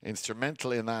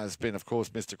 Instrumental in that has been, of course,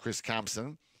 Mr. Chris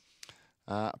Campson,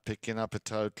 picking up a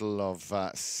total of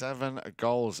 7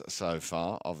 goals so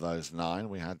far of those 9.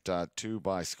 We had 2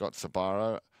 by Scott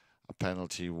Sabaro, a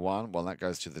penalty 1. Well, that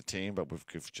goes to the team, but we've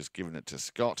just given it to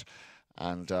Scott,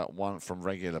 and 1 from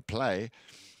regular play.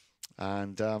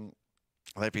 And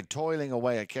they've been toiling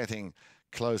away at getting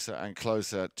closer and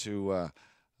closer to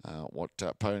what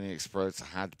Pony Express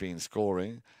had been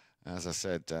scoring. As I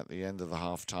said, at the end of the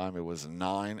half-time, it was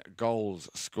 9 goals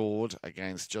scored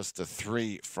against just the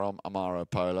 3 from Amaro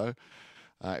Polo.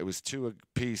 It was 2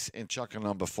 apiece in Chukker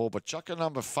number 4, but Chukker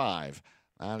number 5,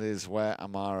 that is where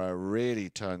Amaro really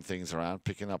turned things around,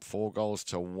 picking up 4 goals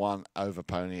to 1 over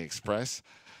Pony Express,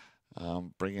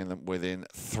 bringing them within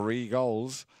 3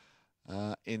 goals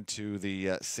into the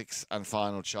 6th and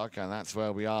final chuck, and that's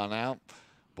where we are now.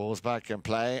 Ball's back in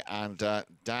play, and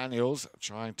Daniels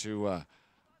trying to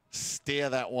steer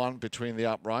that one between the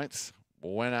uprights,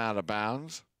 went out of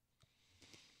bounds.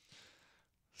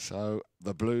 So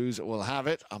the Blues will have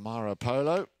it. Amaro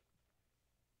Polo.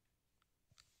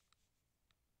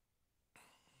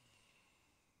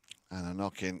 And a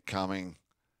knock-in coming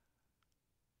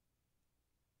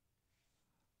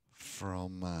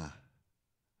from the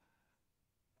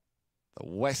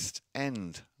west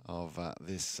end of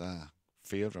this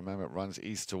field. Remember, it runs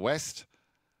east to west.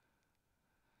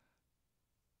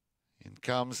 In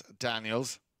comes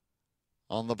Daniels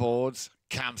on the boards.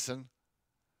 Campson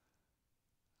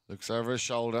looks over his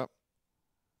shoulder,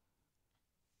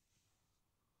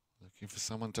 looking for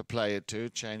someone to play it to.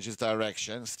 Changes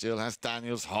direction. Still has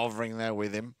Daniels hovering there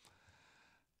with him.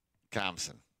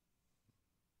 Campson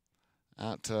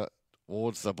out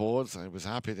towards the boards. He was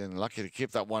happy and lucky to keep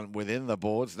that one within the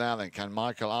boards. Now then, can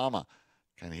Michael Armour,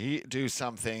 can he do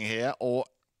something here? Or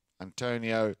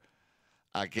Antonio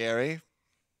Aguirre?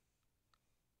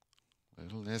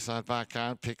 Little inside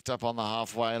backhand, picked up on the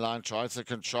halfway line, tried to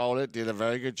control it, did a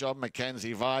very good job,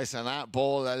 Mackenzie Weiss, and that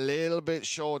ball a little bit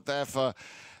short there for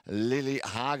Lily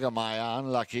Hagemeyer,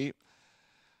 unlucky.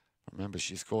 Remember,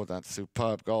 she scored that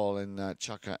superb goal in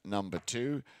Chukker number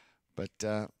 2. But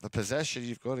the possession,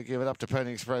 you've got to give it up to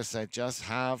Pony Express. They just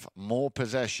have more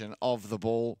possession of the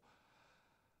ball.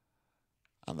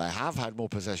 And they have had more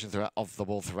possession of the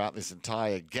ball throughout this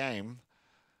entire game,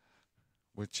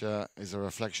 which is a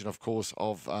reflection, of course,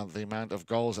 of the amount of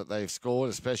goals that they've scored,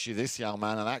 especially this young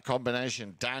man. And that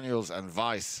combination, Daniels and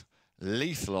Weiss,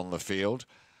 lethal on the field.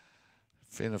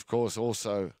 Finn, of course,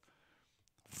 also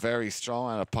very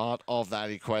strong and a part of that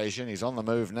equation. He's on the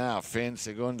move now, Finn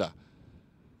Segunda.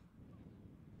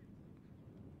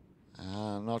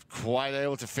 Not quite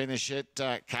able to finish it.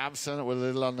 Campson, with a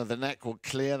little under the neck, will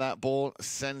clear that ball,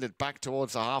 send it back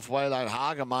towards the halfway line.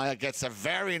 Hagemeyer gets a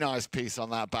very nice piece on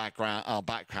that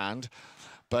backhand,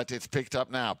 but it's picked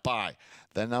up now by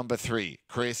the number 3,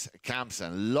 Chris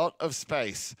Campson. Lot of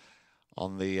space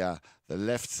on the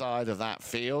left side of that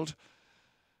field.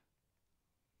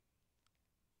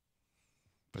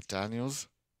 But Daniels,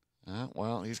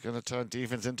 well, he's going to turn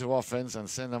defense into offense and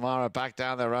send Amaro back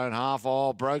down their own half.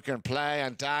 Oh, broken play,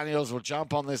 and Daniels will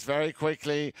jump on this very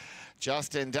quickly.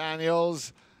 Justin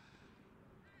Daniels.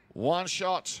 One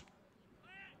shot.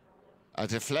 A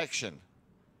deflection.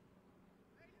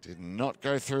 Did not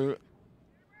go through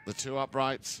the 2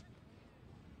 uprights.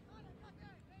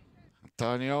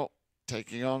 Antonio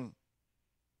taking on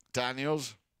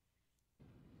Daniels.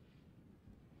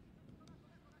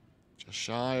 Just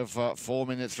shy of 4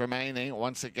 minutes remaining.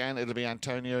 Once again, it'll be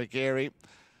Antonio Aguirre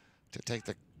to take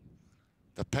the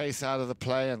pace out of the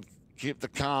play and keep the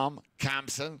calm.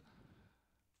 Campson.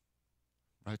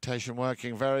 Rotation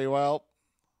working very well.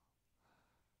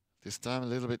 This time a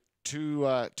little bit too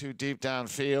deep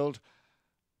downfield,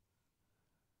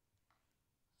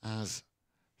 as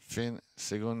Finn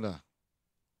Segunda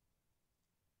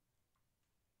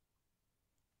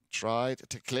tried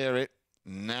to clear it.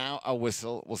 Now a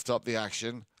whistle will stop the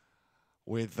action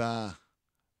with a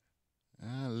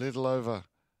little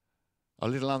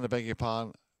under, beg your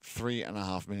pardon,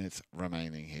 3.5 minutes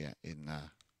remaining here in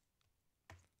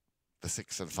the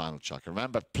 6th and final chuck.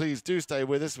 Remember, please do stay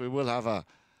with us. We will have a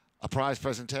prize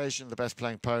presentation. The best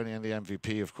playing pony and the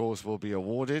MVP, of course, will be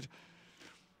awarded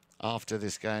after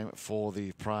this game for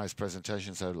the prize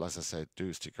presentation. So, as I said,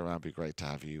 do stick around. It'd be great to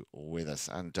have you with us.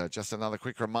 And just another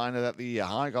quick reminder that the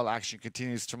high goal action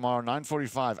continues tomorrow,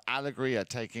 9:45. Alegria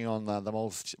taking on the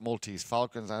Maltese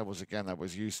Falcons. That was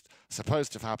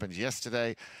supposed to have happened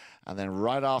yesterday. And then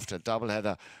right after,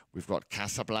 doubleheader, we've got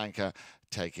Casablanca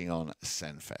taking on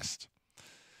Senfest.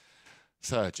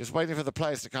 So, just waiting for the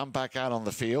players to come back out on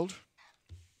the field.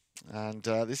 And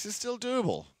this is still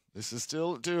doable. This is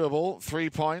still doable. 3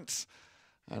 points.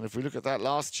 And if we look at that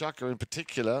last chukker in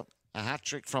particular, a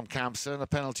hat-trick from Campson, a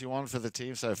penalty one for the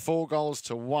team. So 4 goals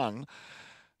to 1.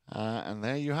 And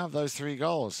there you have those 3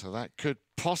 goals. So that could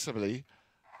possibly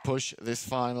push this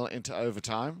final into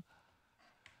overtime,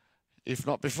 if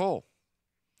not before.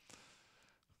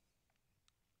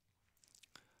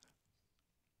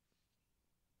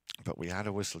 But we had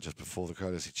a whistle just before the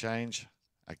courtesy change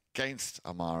against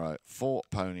Amaro for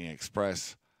Pony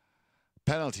Express.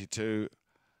 Penalty 2,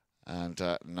 and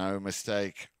no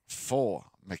mistake for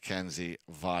Mackenzie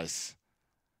Weiss,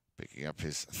 picking up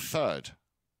his 3rd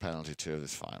penalty 2 of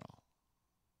this final.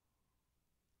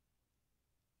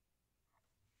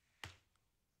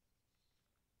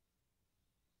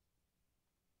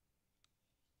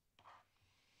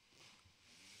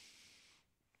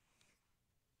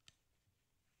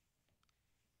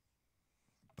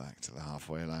 Back to the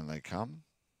halfway line they come.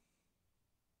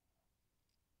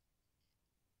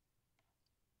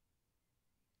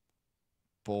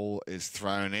 Ball is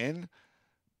thrown in,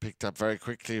 picked up very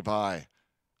quickly by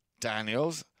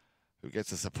Daniels, who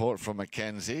gets the support from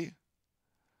Mackenzie.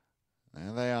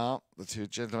 There they are, the 2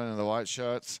 gentlemen in the white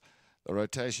shirts. The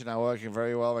rotation now working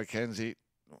very well. Mackenzie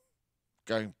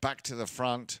going back to the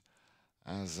front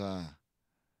as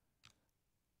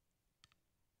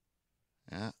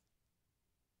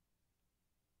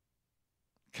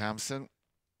Campson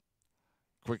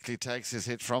quickly takes his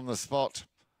hit from the spot.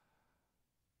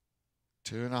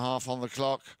 2.5 on the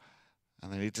clock,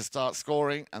 and they need to start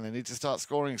scoring, and they need to start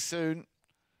scoring soon.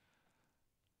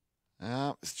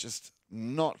 It's just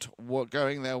not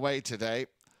going their way today.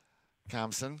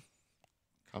 Campson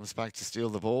comes back to steal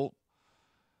the ball.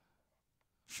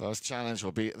 First challenge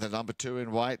will be the number 2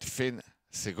 in white, Finn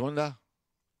Segunda.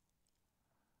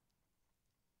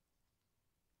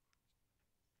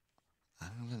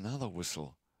 And another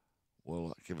whistle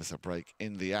will give us a break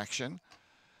in the action.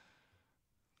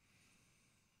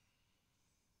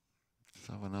 Let's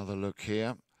have another look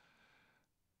here.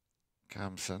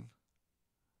 Campson.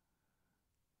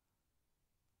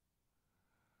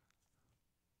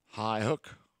 High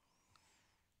hook.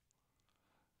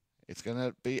 It's going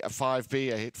to be a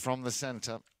 5B, a hit from the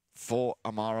center for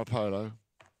Amaro Polo.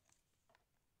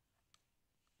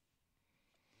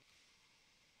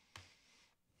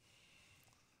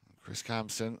 Chris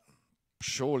Campson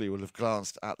surely will have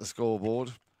glanced at the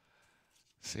scoreboard,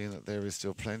 seeing that there is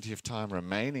still plenty of time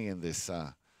remaining in this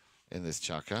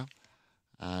chukker.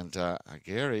 And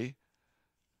Aguirre,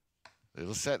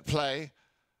 little set play.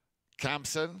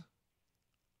 Campson.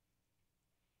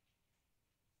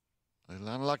 A little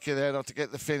unlucky there not to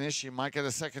get the finish. He might get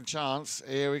a second chance.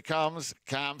 Here he comes.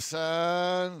 Campson.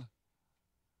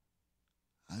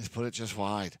 And he's put it just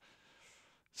wide.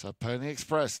 So Pony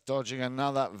Express dodging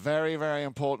another very, very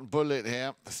important bullet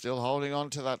here. Still holding on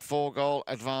to that 4-goal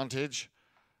advantage.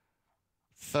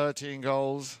 13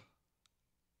 goals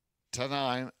to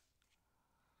 9.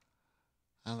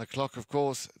 And the clock, of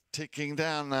course, ticking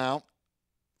down now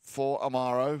for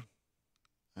Amaro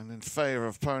and in favour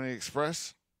of Pony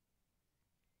Express.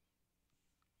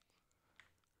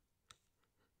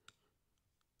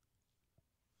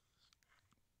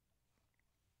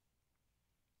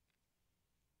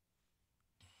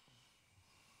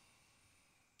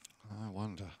 I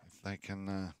wonder if they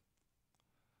can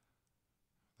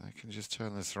just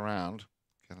turn this around,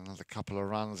 get another couple of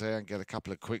runs there and get a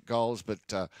couple of quick goals. But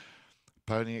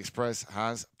Pony Express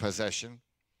has possession.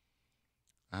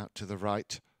 Out to the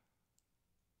right.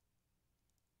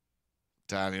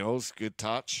 Daniels, good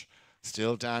touch.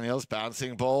 Still Daniels,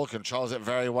 bouncing ball, controls it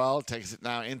very well. Takes it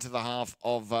now into the half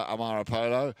of Amaro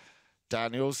Polo.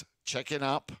 Daniels checking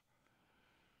up.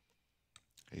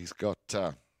 He's got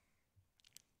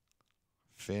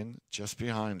Finn just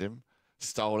behind him.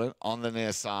 Stolen on the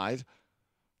near side.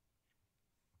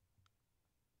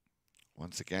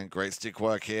 Once again, great stick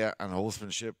work here and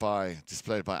horsemanship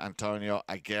displayed by Antonio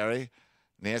Aguirre.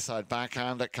 Near side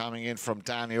backhander coming in from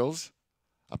Daniels.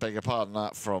 I beg your pardon,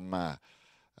 from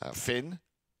Finn.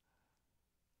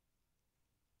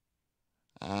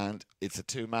 And it's a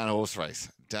 2-man horse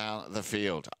race down the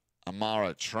field.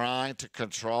 Amaro trying to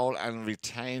control and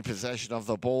retain possession of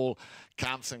the ball.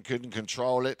 Campson couldn't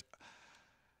control it.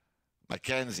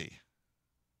 Mackenzie.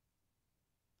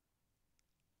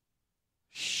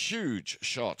 Huge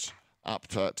shot up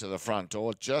to the front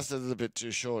door. Just a little bit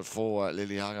too short for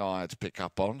Lily Hagawai to pick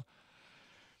up on.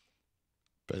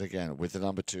 But again, with the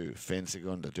number 2, Finn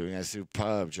Segunda, doing a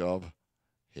superb job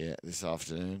here this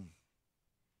afternoon.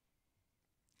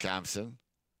 Campson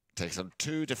takes on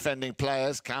 2 defending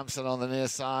players. Campson on the near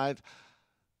side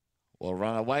will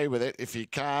run away with it if he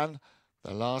can.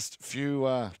 The last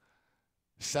few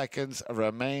seconds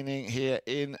remaining here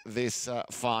in this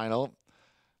final.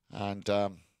 And they're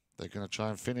going to try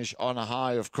and finish on a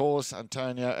high, of course.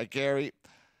 Antonio Aguirre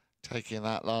taking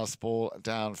that last ball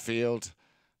downfield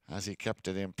as he kept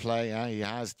it in play. He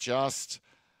has just...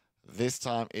 This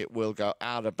time it will go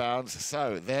out of bounds.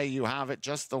 So there you have it.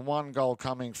 Just the one goal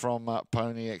coming from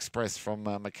Pony Express from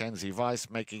Mackenzie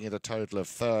Weiss, making it a total of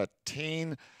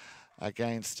 13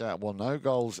 against, well, no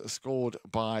goals scored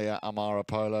by Amaro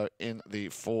Polo in the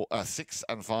sixth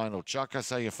and final Chukker.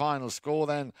 So your final score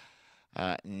then,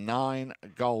 9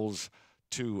 goals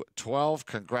to 12.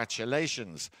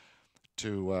 Congratulations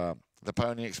to the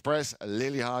Pony Express,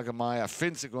 Lily Hagemeyer,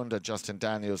 Finn Segunda, Justin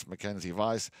Daniels, Mackenzie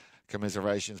Weiss.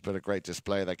 Commiserations, but a great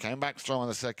display. They came back strong in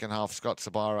the second half. Scott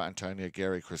Sabara, Antonio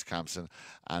Aguirre, Chris Campson,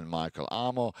 and Michael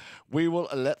Armour. We will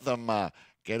let them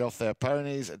get off their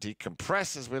ponies,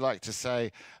 decompress, as we like to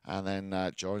say, and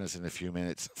then join us in a few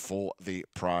minutes for the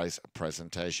prize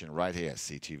presentation right here,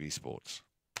 CTV Sports.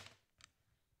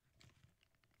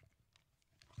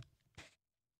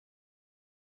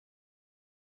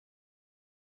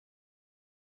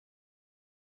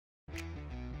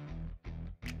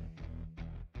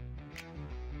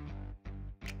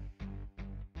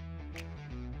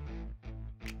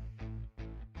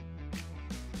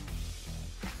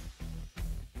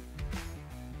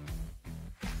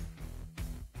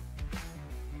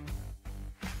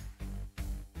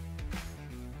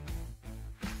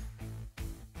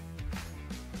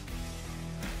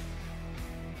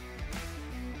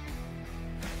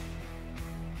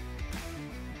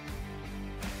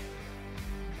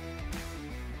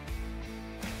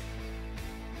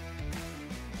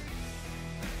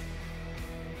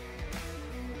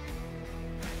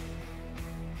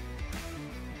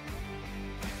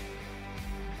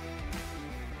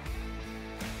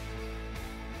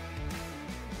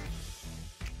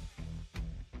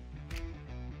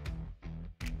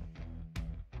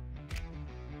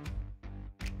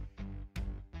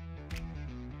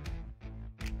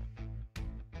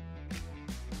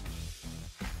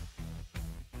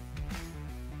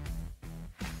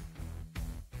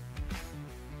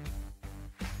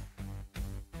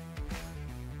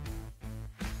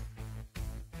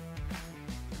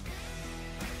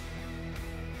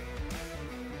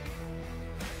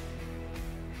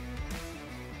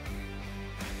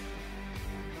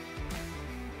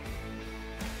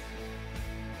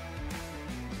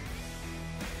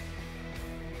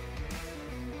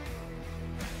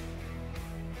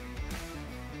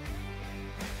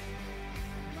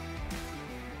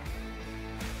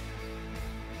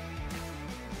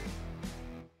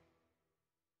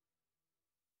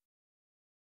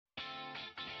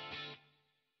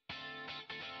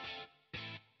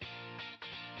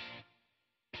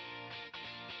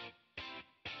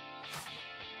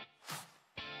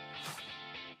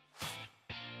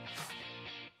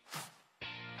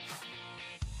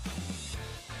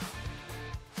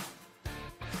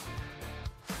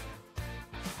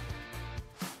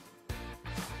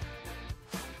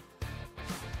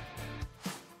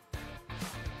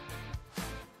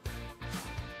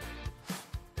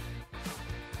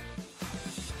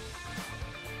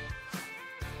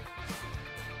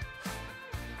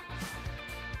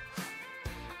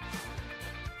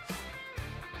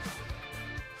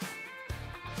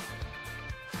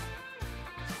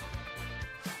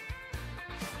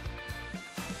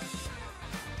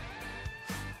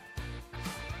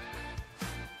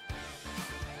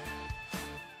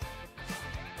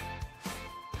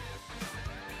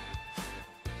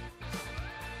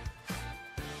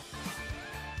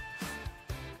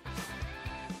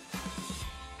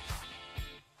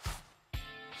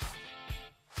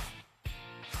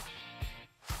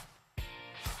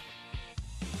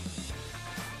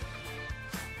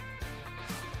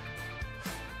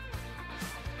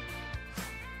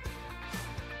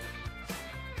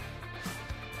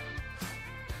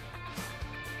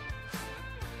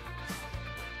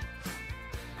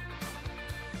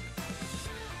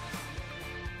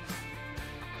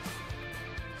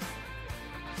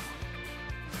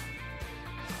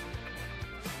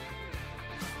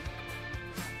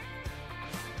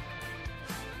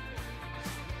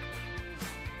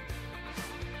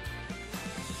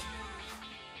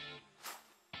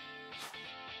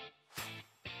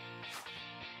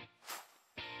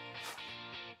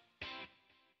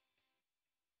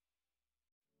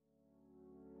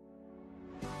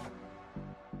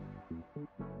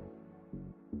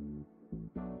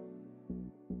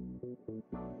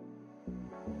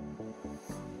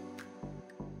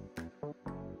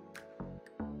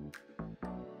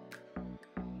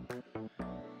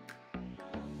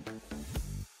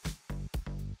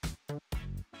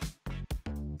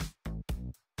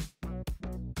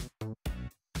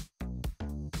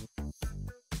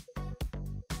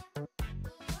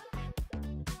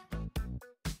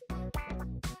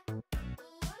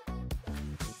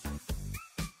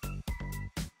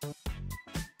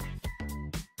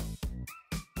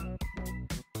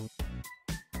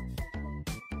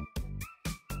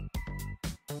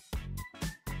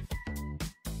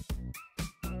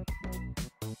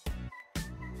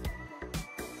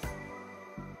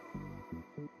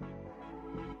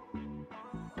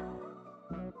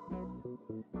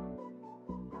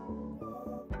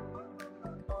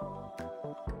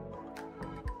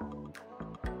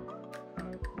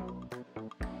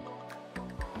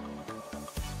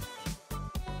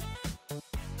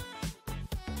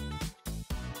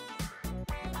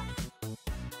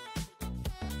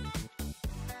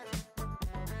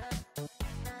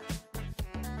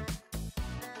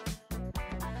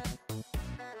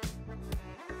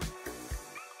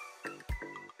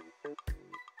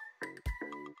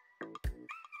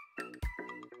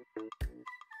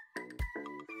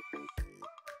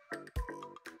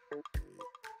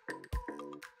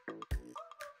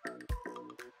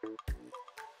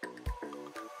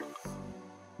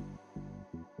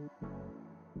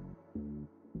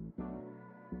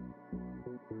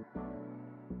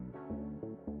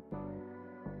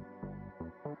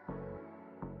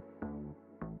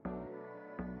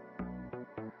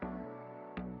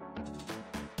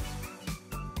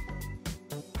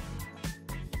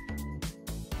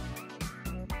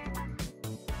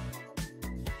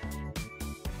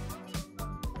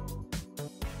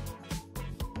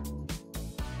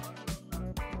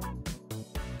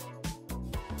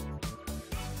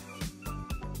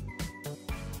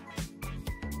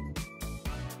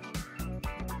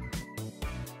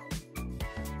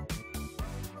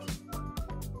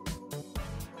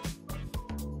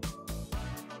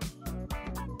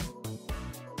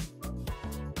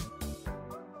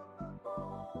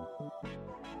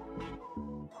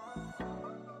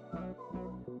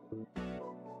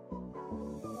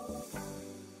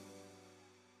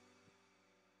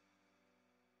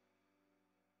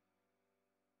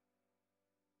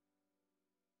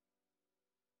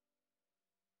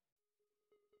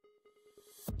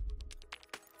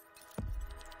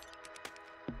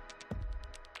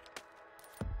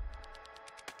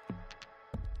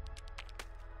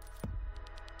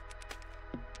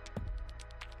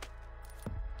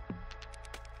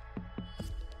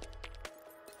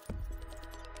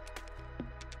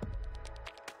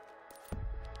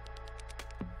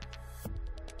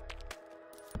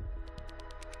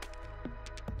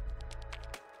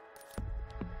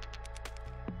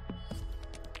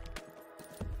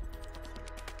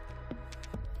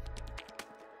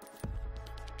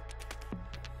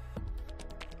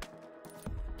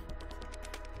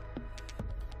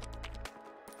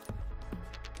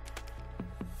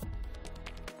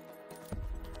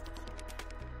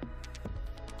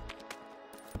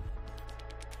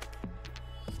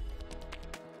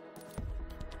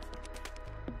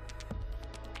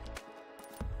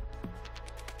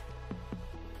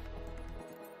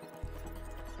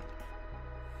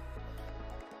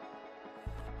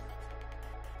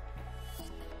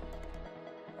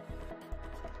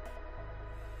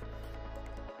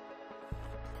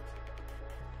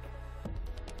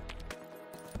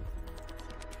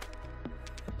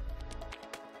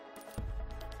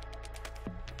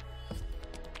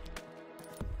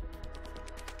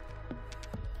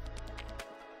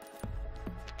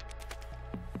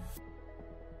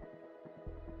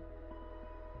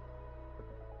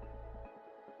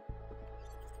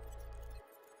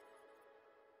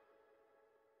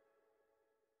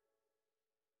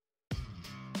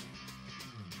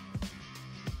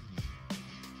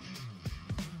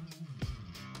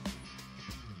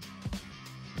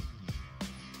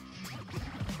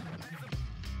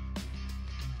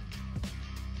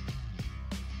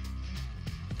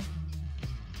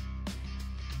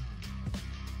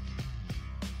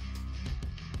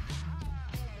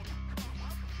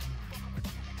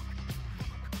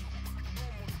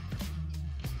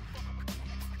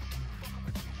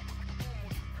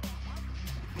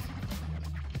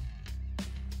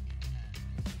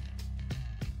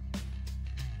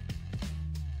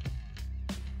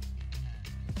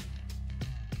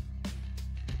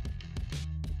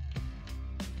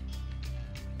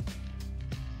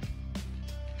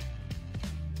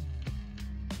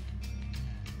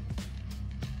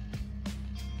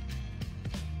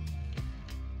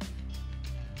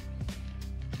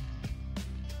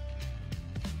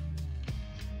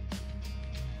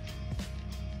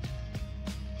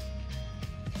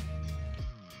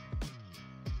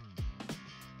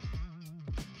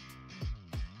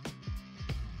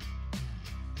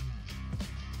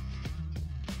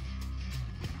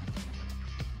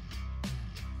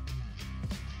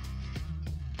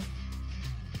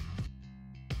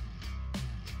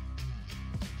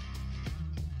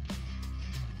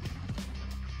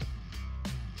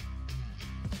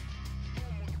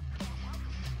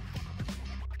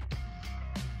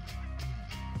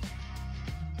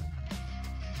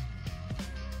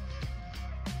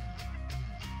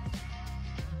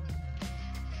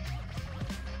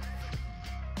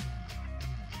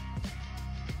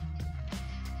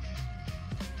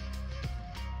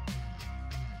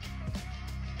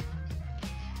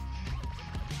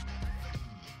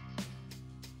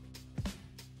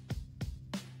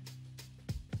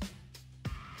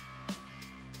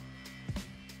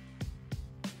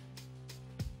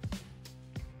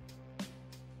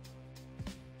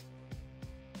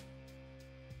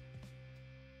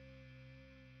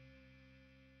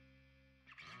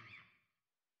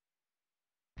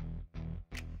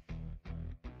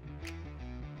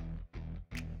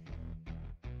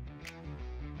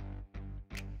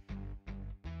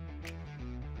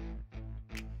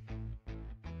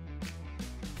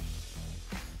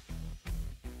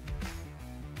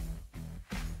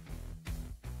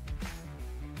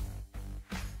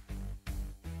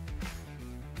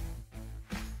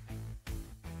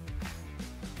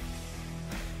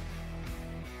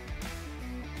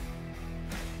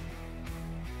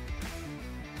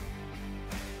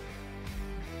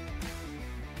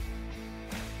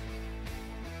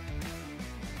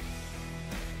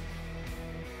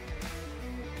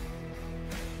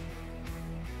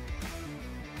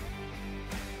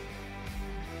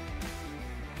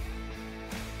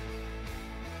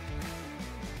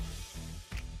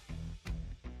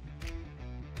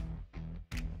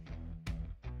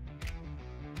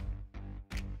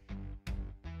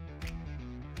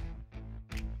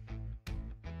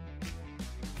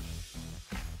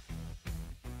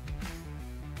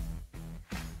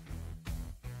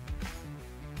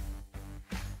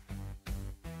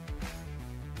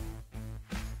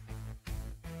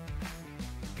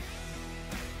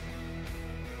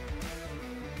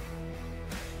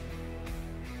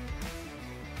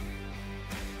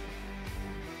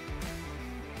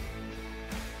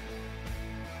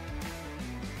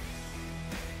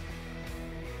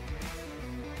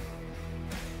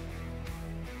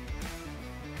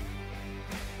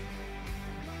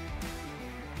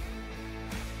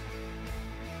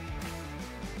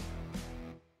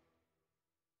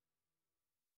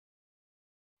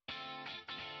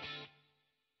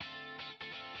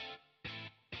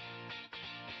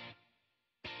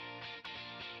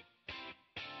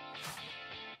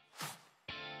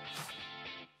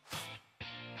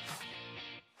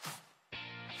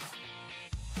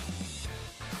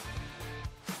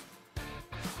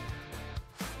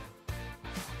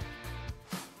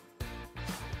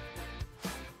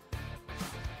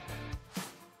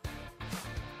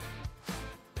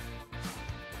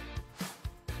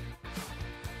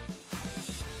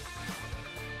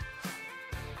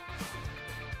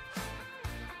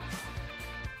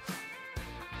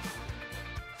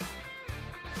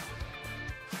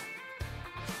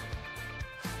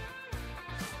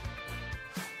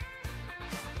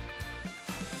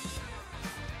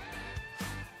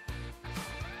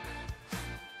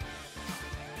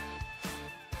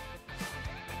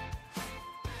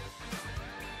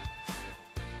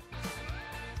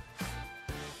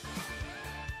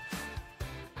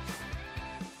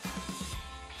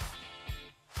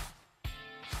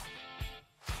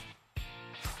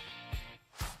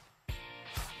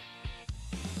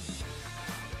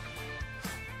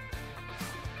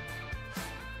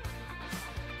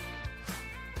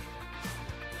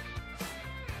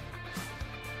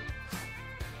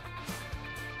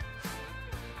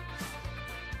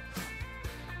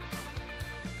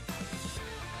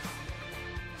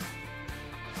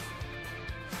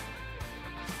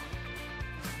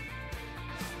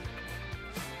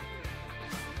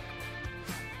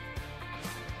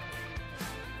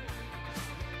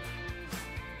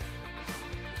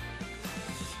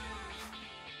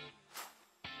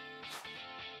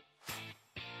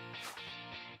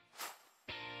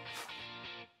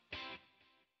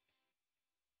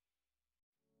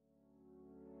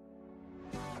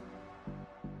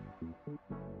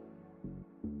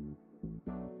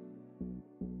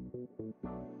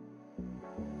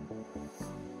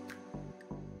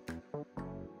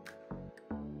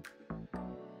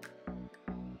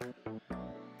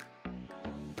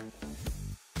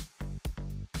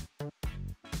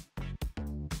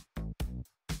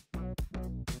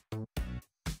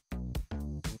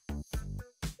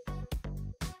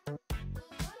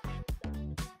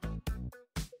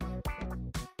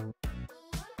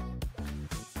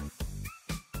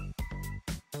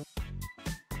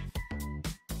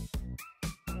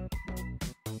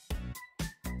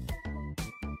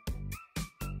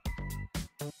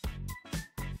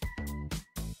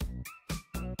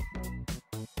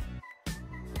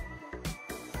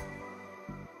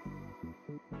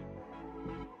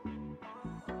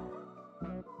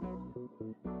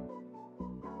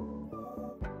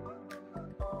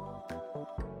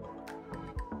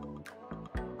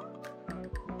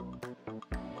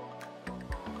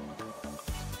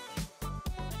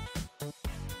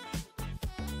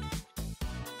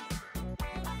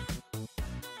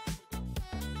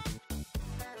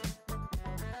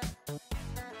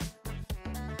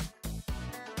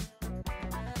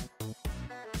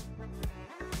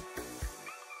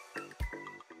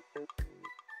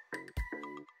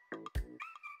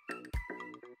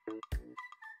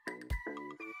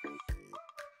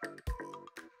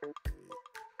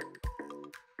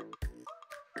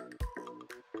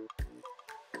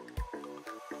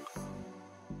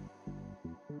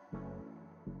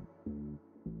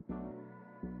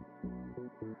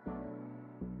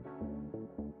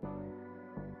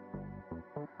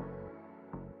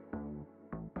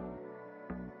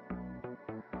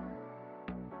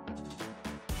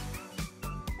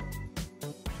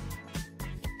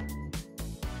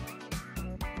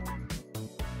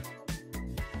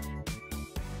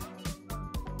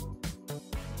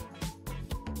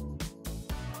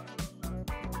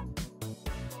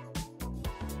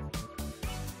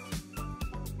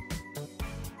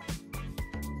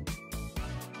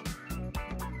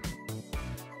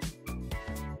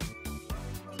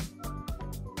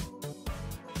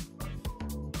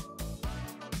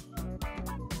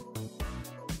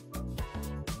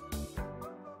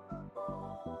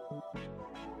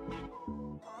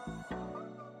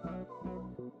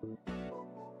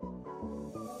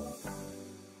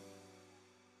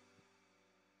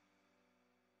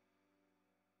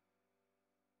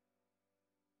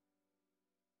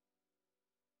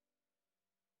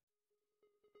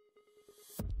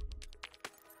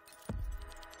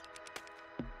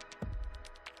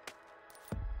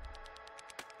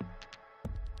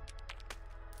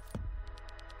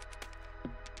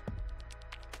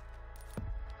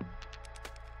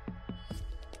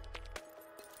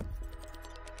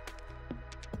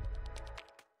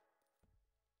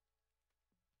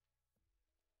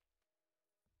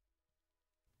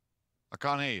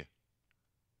 can't hear you.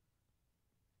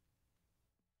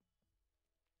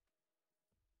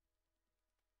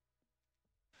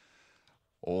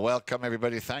 Welcome,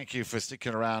 everybody. Thank you for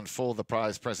sticking around for the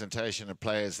prize presentation of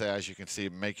players there, as you can see,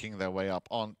 making their way up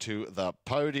onto the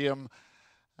podium.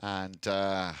 And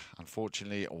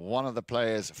unfortunately, one of the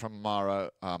players from Amaro,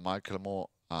 Michael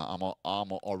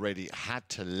Amaro, already had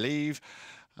to leave.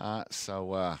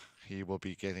 So he will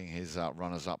be getting his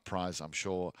runners-up prize, I'm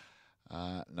sure,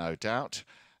 no doubt.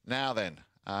 Now then,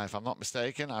 if I'm not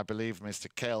mistaken, I believe Mr.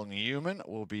 Cale Newman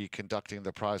will be conducting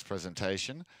the prize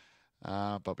presentation.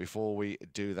 But before we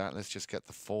do that, let's just get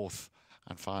the fourth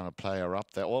and final player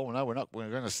up there. Oh, no, we're not. We're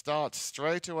going to start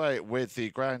straight away with the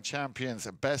Grand Champions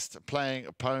Best Playing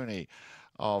Pony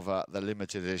of the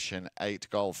limited edition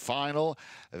 8-goal final.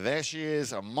 There she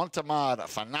is, Montemar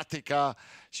Fanatica.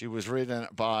 She was ridden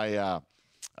by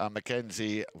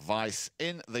Mackenzie Weiss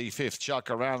in the 5th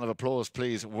Chukker. A round of applause,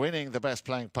 please, winning the Best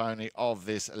Playing Pony of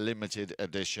this limited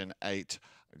edition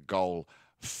 8-goal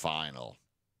final.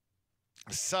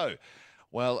 So,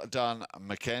 well done,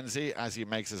 Mackenzie, as he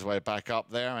makes his way back up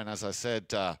there. And as I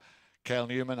said, Cale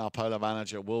Newman, our polo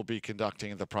manager, will be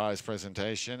conducting the prize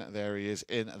presentation. There he is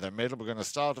in the middle. We're going to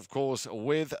start, of course,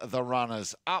 with the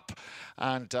runners-up.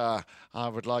 And I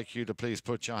would like you to please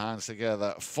put your hands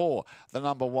together for the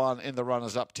number 1 in the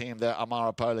runners-up team there,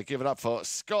 Amaro Polo. Give it up for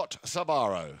Scott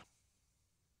Sabaro.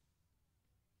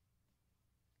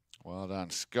 Well done,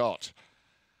 Scott.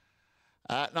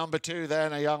 At number 2,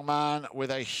 then, a young man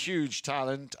with a huge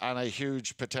talent and a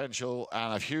huge potential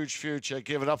and a huge future.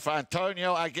 Give it up for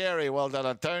Antonio Aguirre. Well done,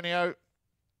 Antonio.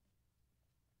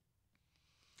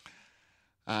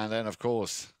 And then, of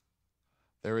course,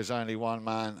 there is only one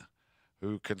man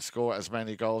who can score as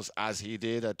many goals as he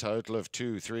did, a total of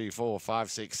 2, 3, 4,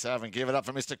 5, 6, 7. Give it up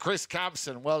for Mr. Chris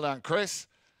Campson. Well done, Chris.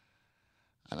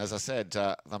 And as I said,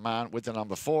 the man with the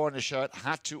number 4 on his shirt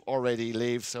had to already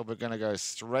leave, so we're going to go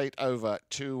straight over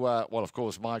to, well, of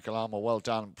course, Michael Amaro, well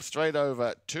done. Straight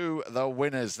over to the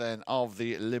winners, then, of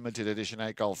the limited edition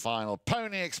 8-goal final,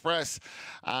 Pony Express.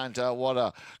 And what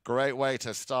a great way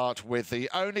to start with the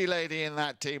only lady in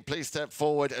that team. Please step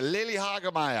forward, Lily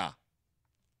Hagemeyer.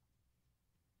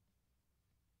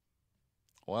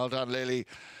 Well done, Lily,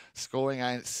 scoring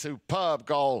a superb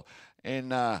goal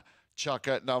in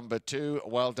Chukker number 2.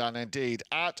 Well done indeed.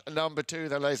 At number 2,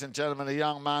 then, ladies and gentlemen, a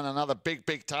young man, another big,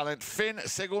 big talent, Finn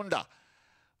Segunda.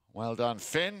 Well done,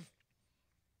 Finn.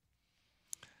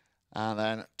 And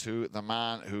then to the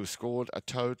man who scored a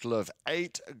total of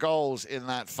 8 goals in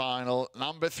that final,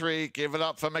 number 3, give it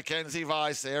up for Mackenzie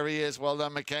Weiss. There he is. Well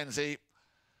done, Mackenzie.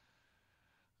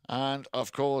 And,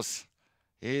 of course,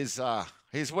 his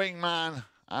wingman,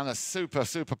 and a super,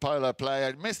 super polo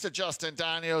player, Mr. Justin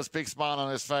Daniels, big smile on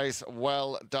his face.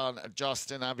 Well done,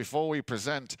 Justin. And before we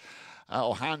present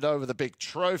or hand over the big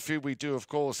trophy, we do, of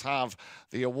course, have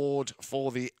the award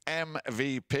for the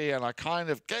MVP. And I kind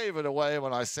of gave it away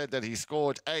when I said that he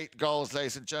scored 8 goals,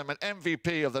 ladies and gentlemen.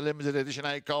 MVP of the limited edition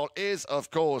 8-goal is,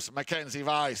 of course, Mackenzie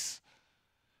Weiss.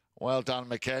 Well done,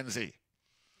 Mackenzie.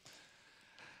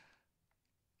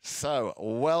 So,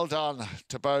 well done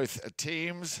to both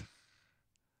teams,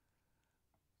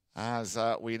 as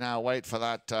we now wait for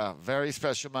that very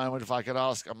special moment. If I could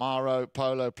ask Amaro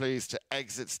Polo, please, to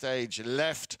exit stage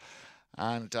left.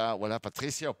 And we'll have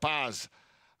Patricio Paz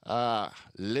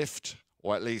lift,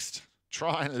 or at least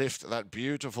try and lift that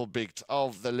beautiful big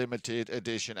of the limited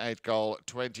edition 8-goal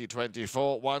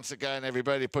 2024. Once again,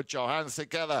 everybody, put your hands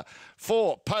together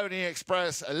for Pony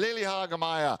Express, Lily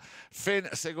Hagemeyer, Finn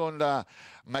Segunda,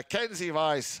 Mackenzie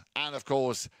Weiss, and, of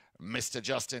course, Mr.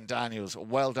 Justin Daniels.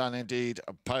 Well done indeed,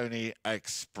 Pony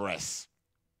Express.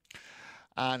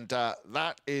 And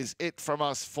that is it from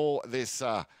us for this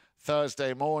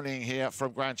Thursday morning here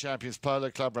from Grand Champions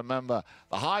Polo Club. Remember,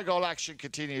 the high goal action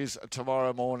continues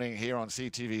tomorrow morning here on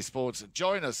CTV Sports.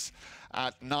 Join us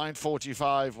at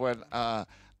 9:45 when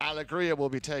Alegria will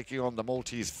be taking on the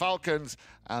Maltese Falcons,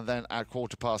 and then at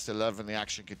 11:15 the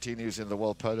action continues in the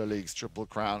World Polo League's Triple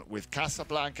Crown with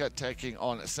Casablanca taking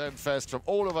on Senfest. From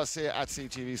all of us here at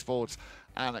CTV Sports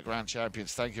and at Grand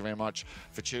Champions, thank you very much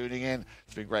for tuning in.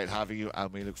 It's been great having you,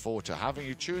 and we look forward to having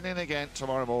you tune in again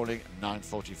tomorrow morning,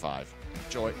 9:45.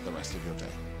 Enjoy the rest of your day.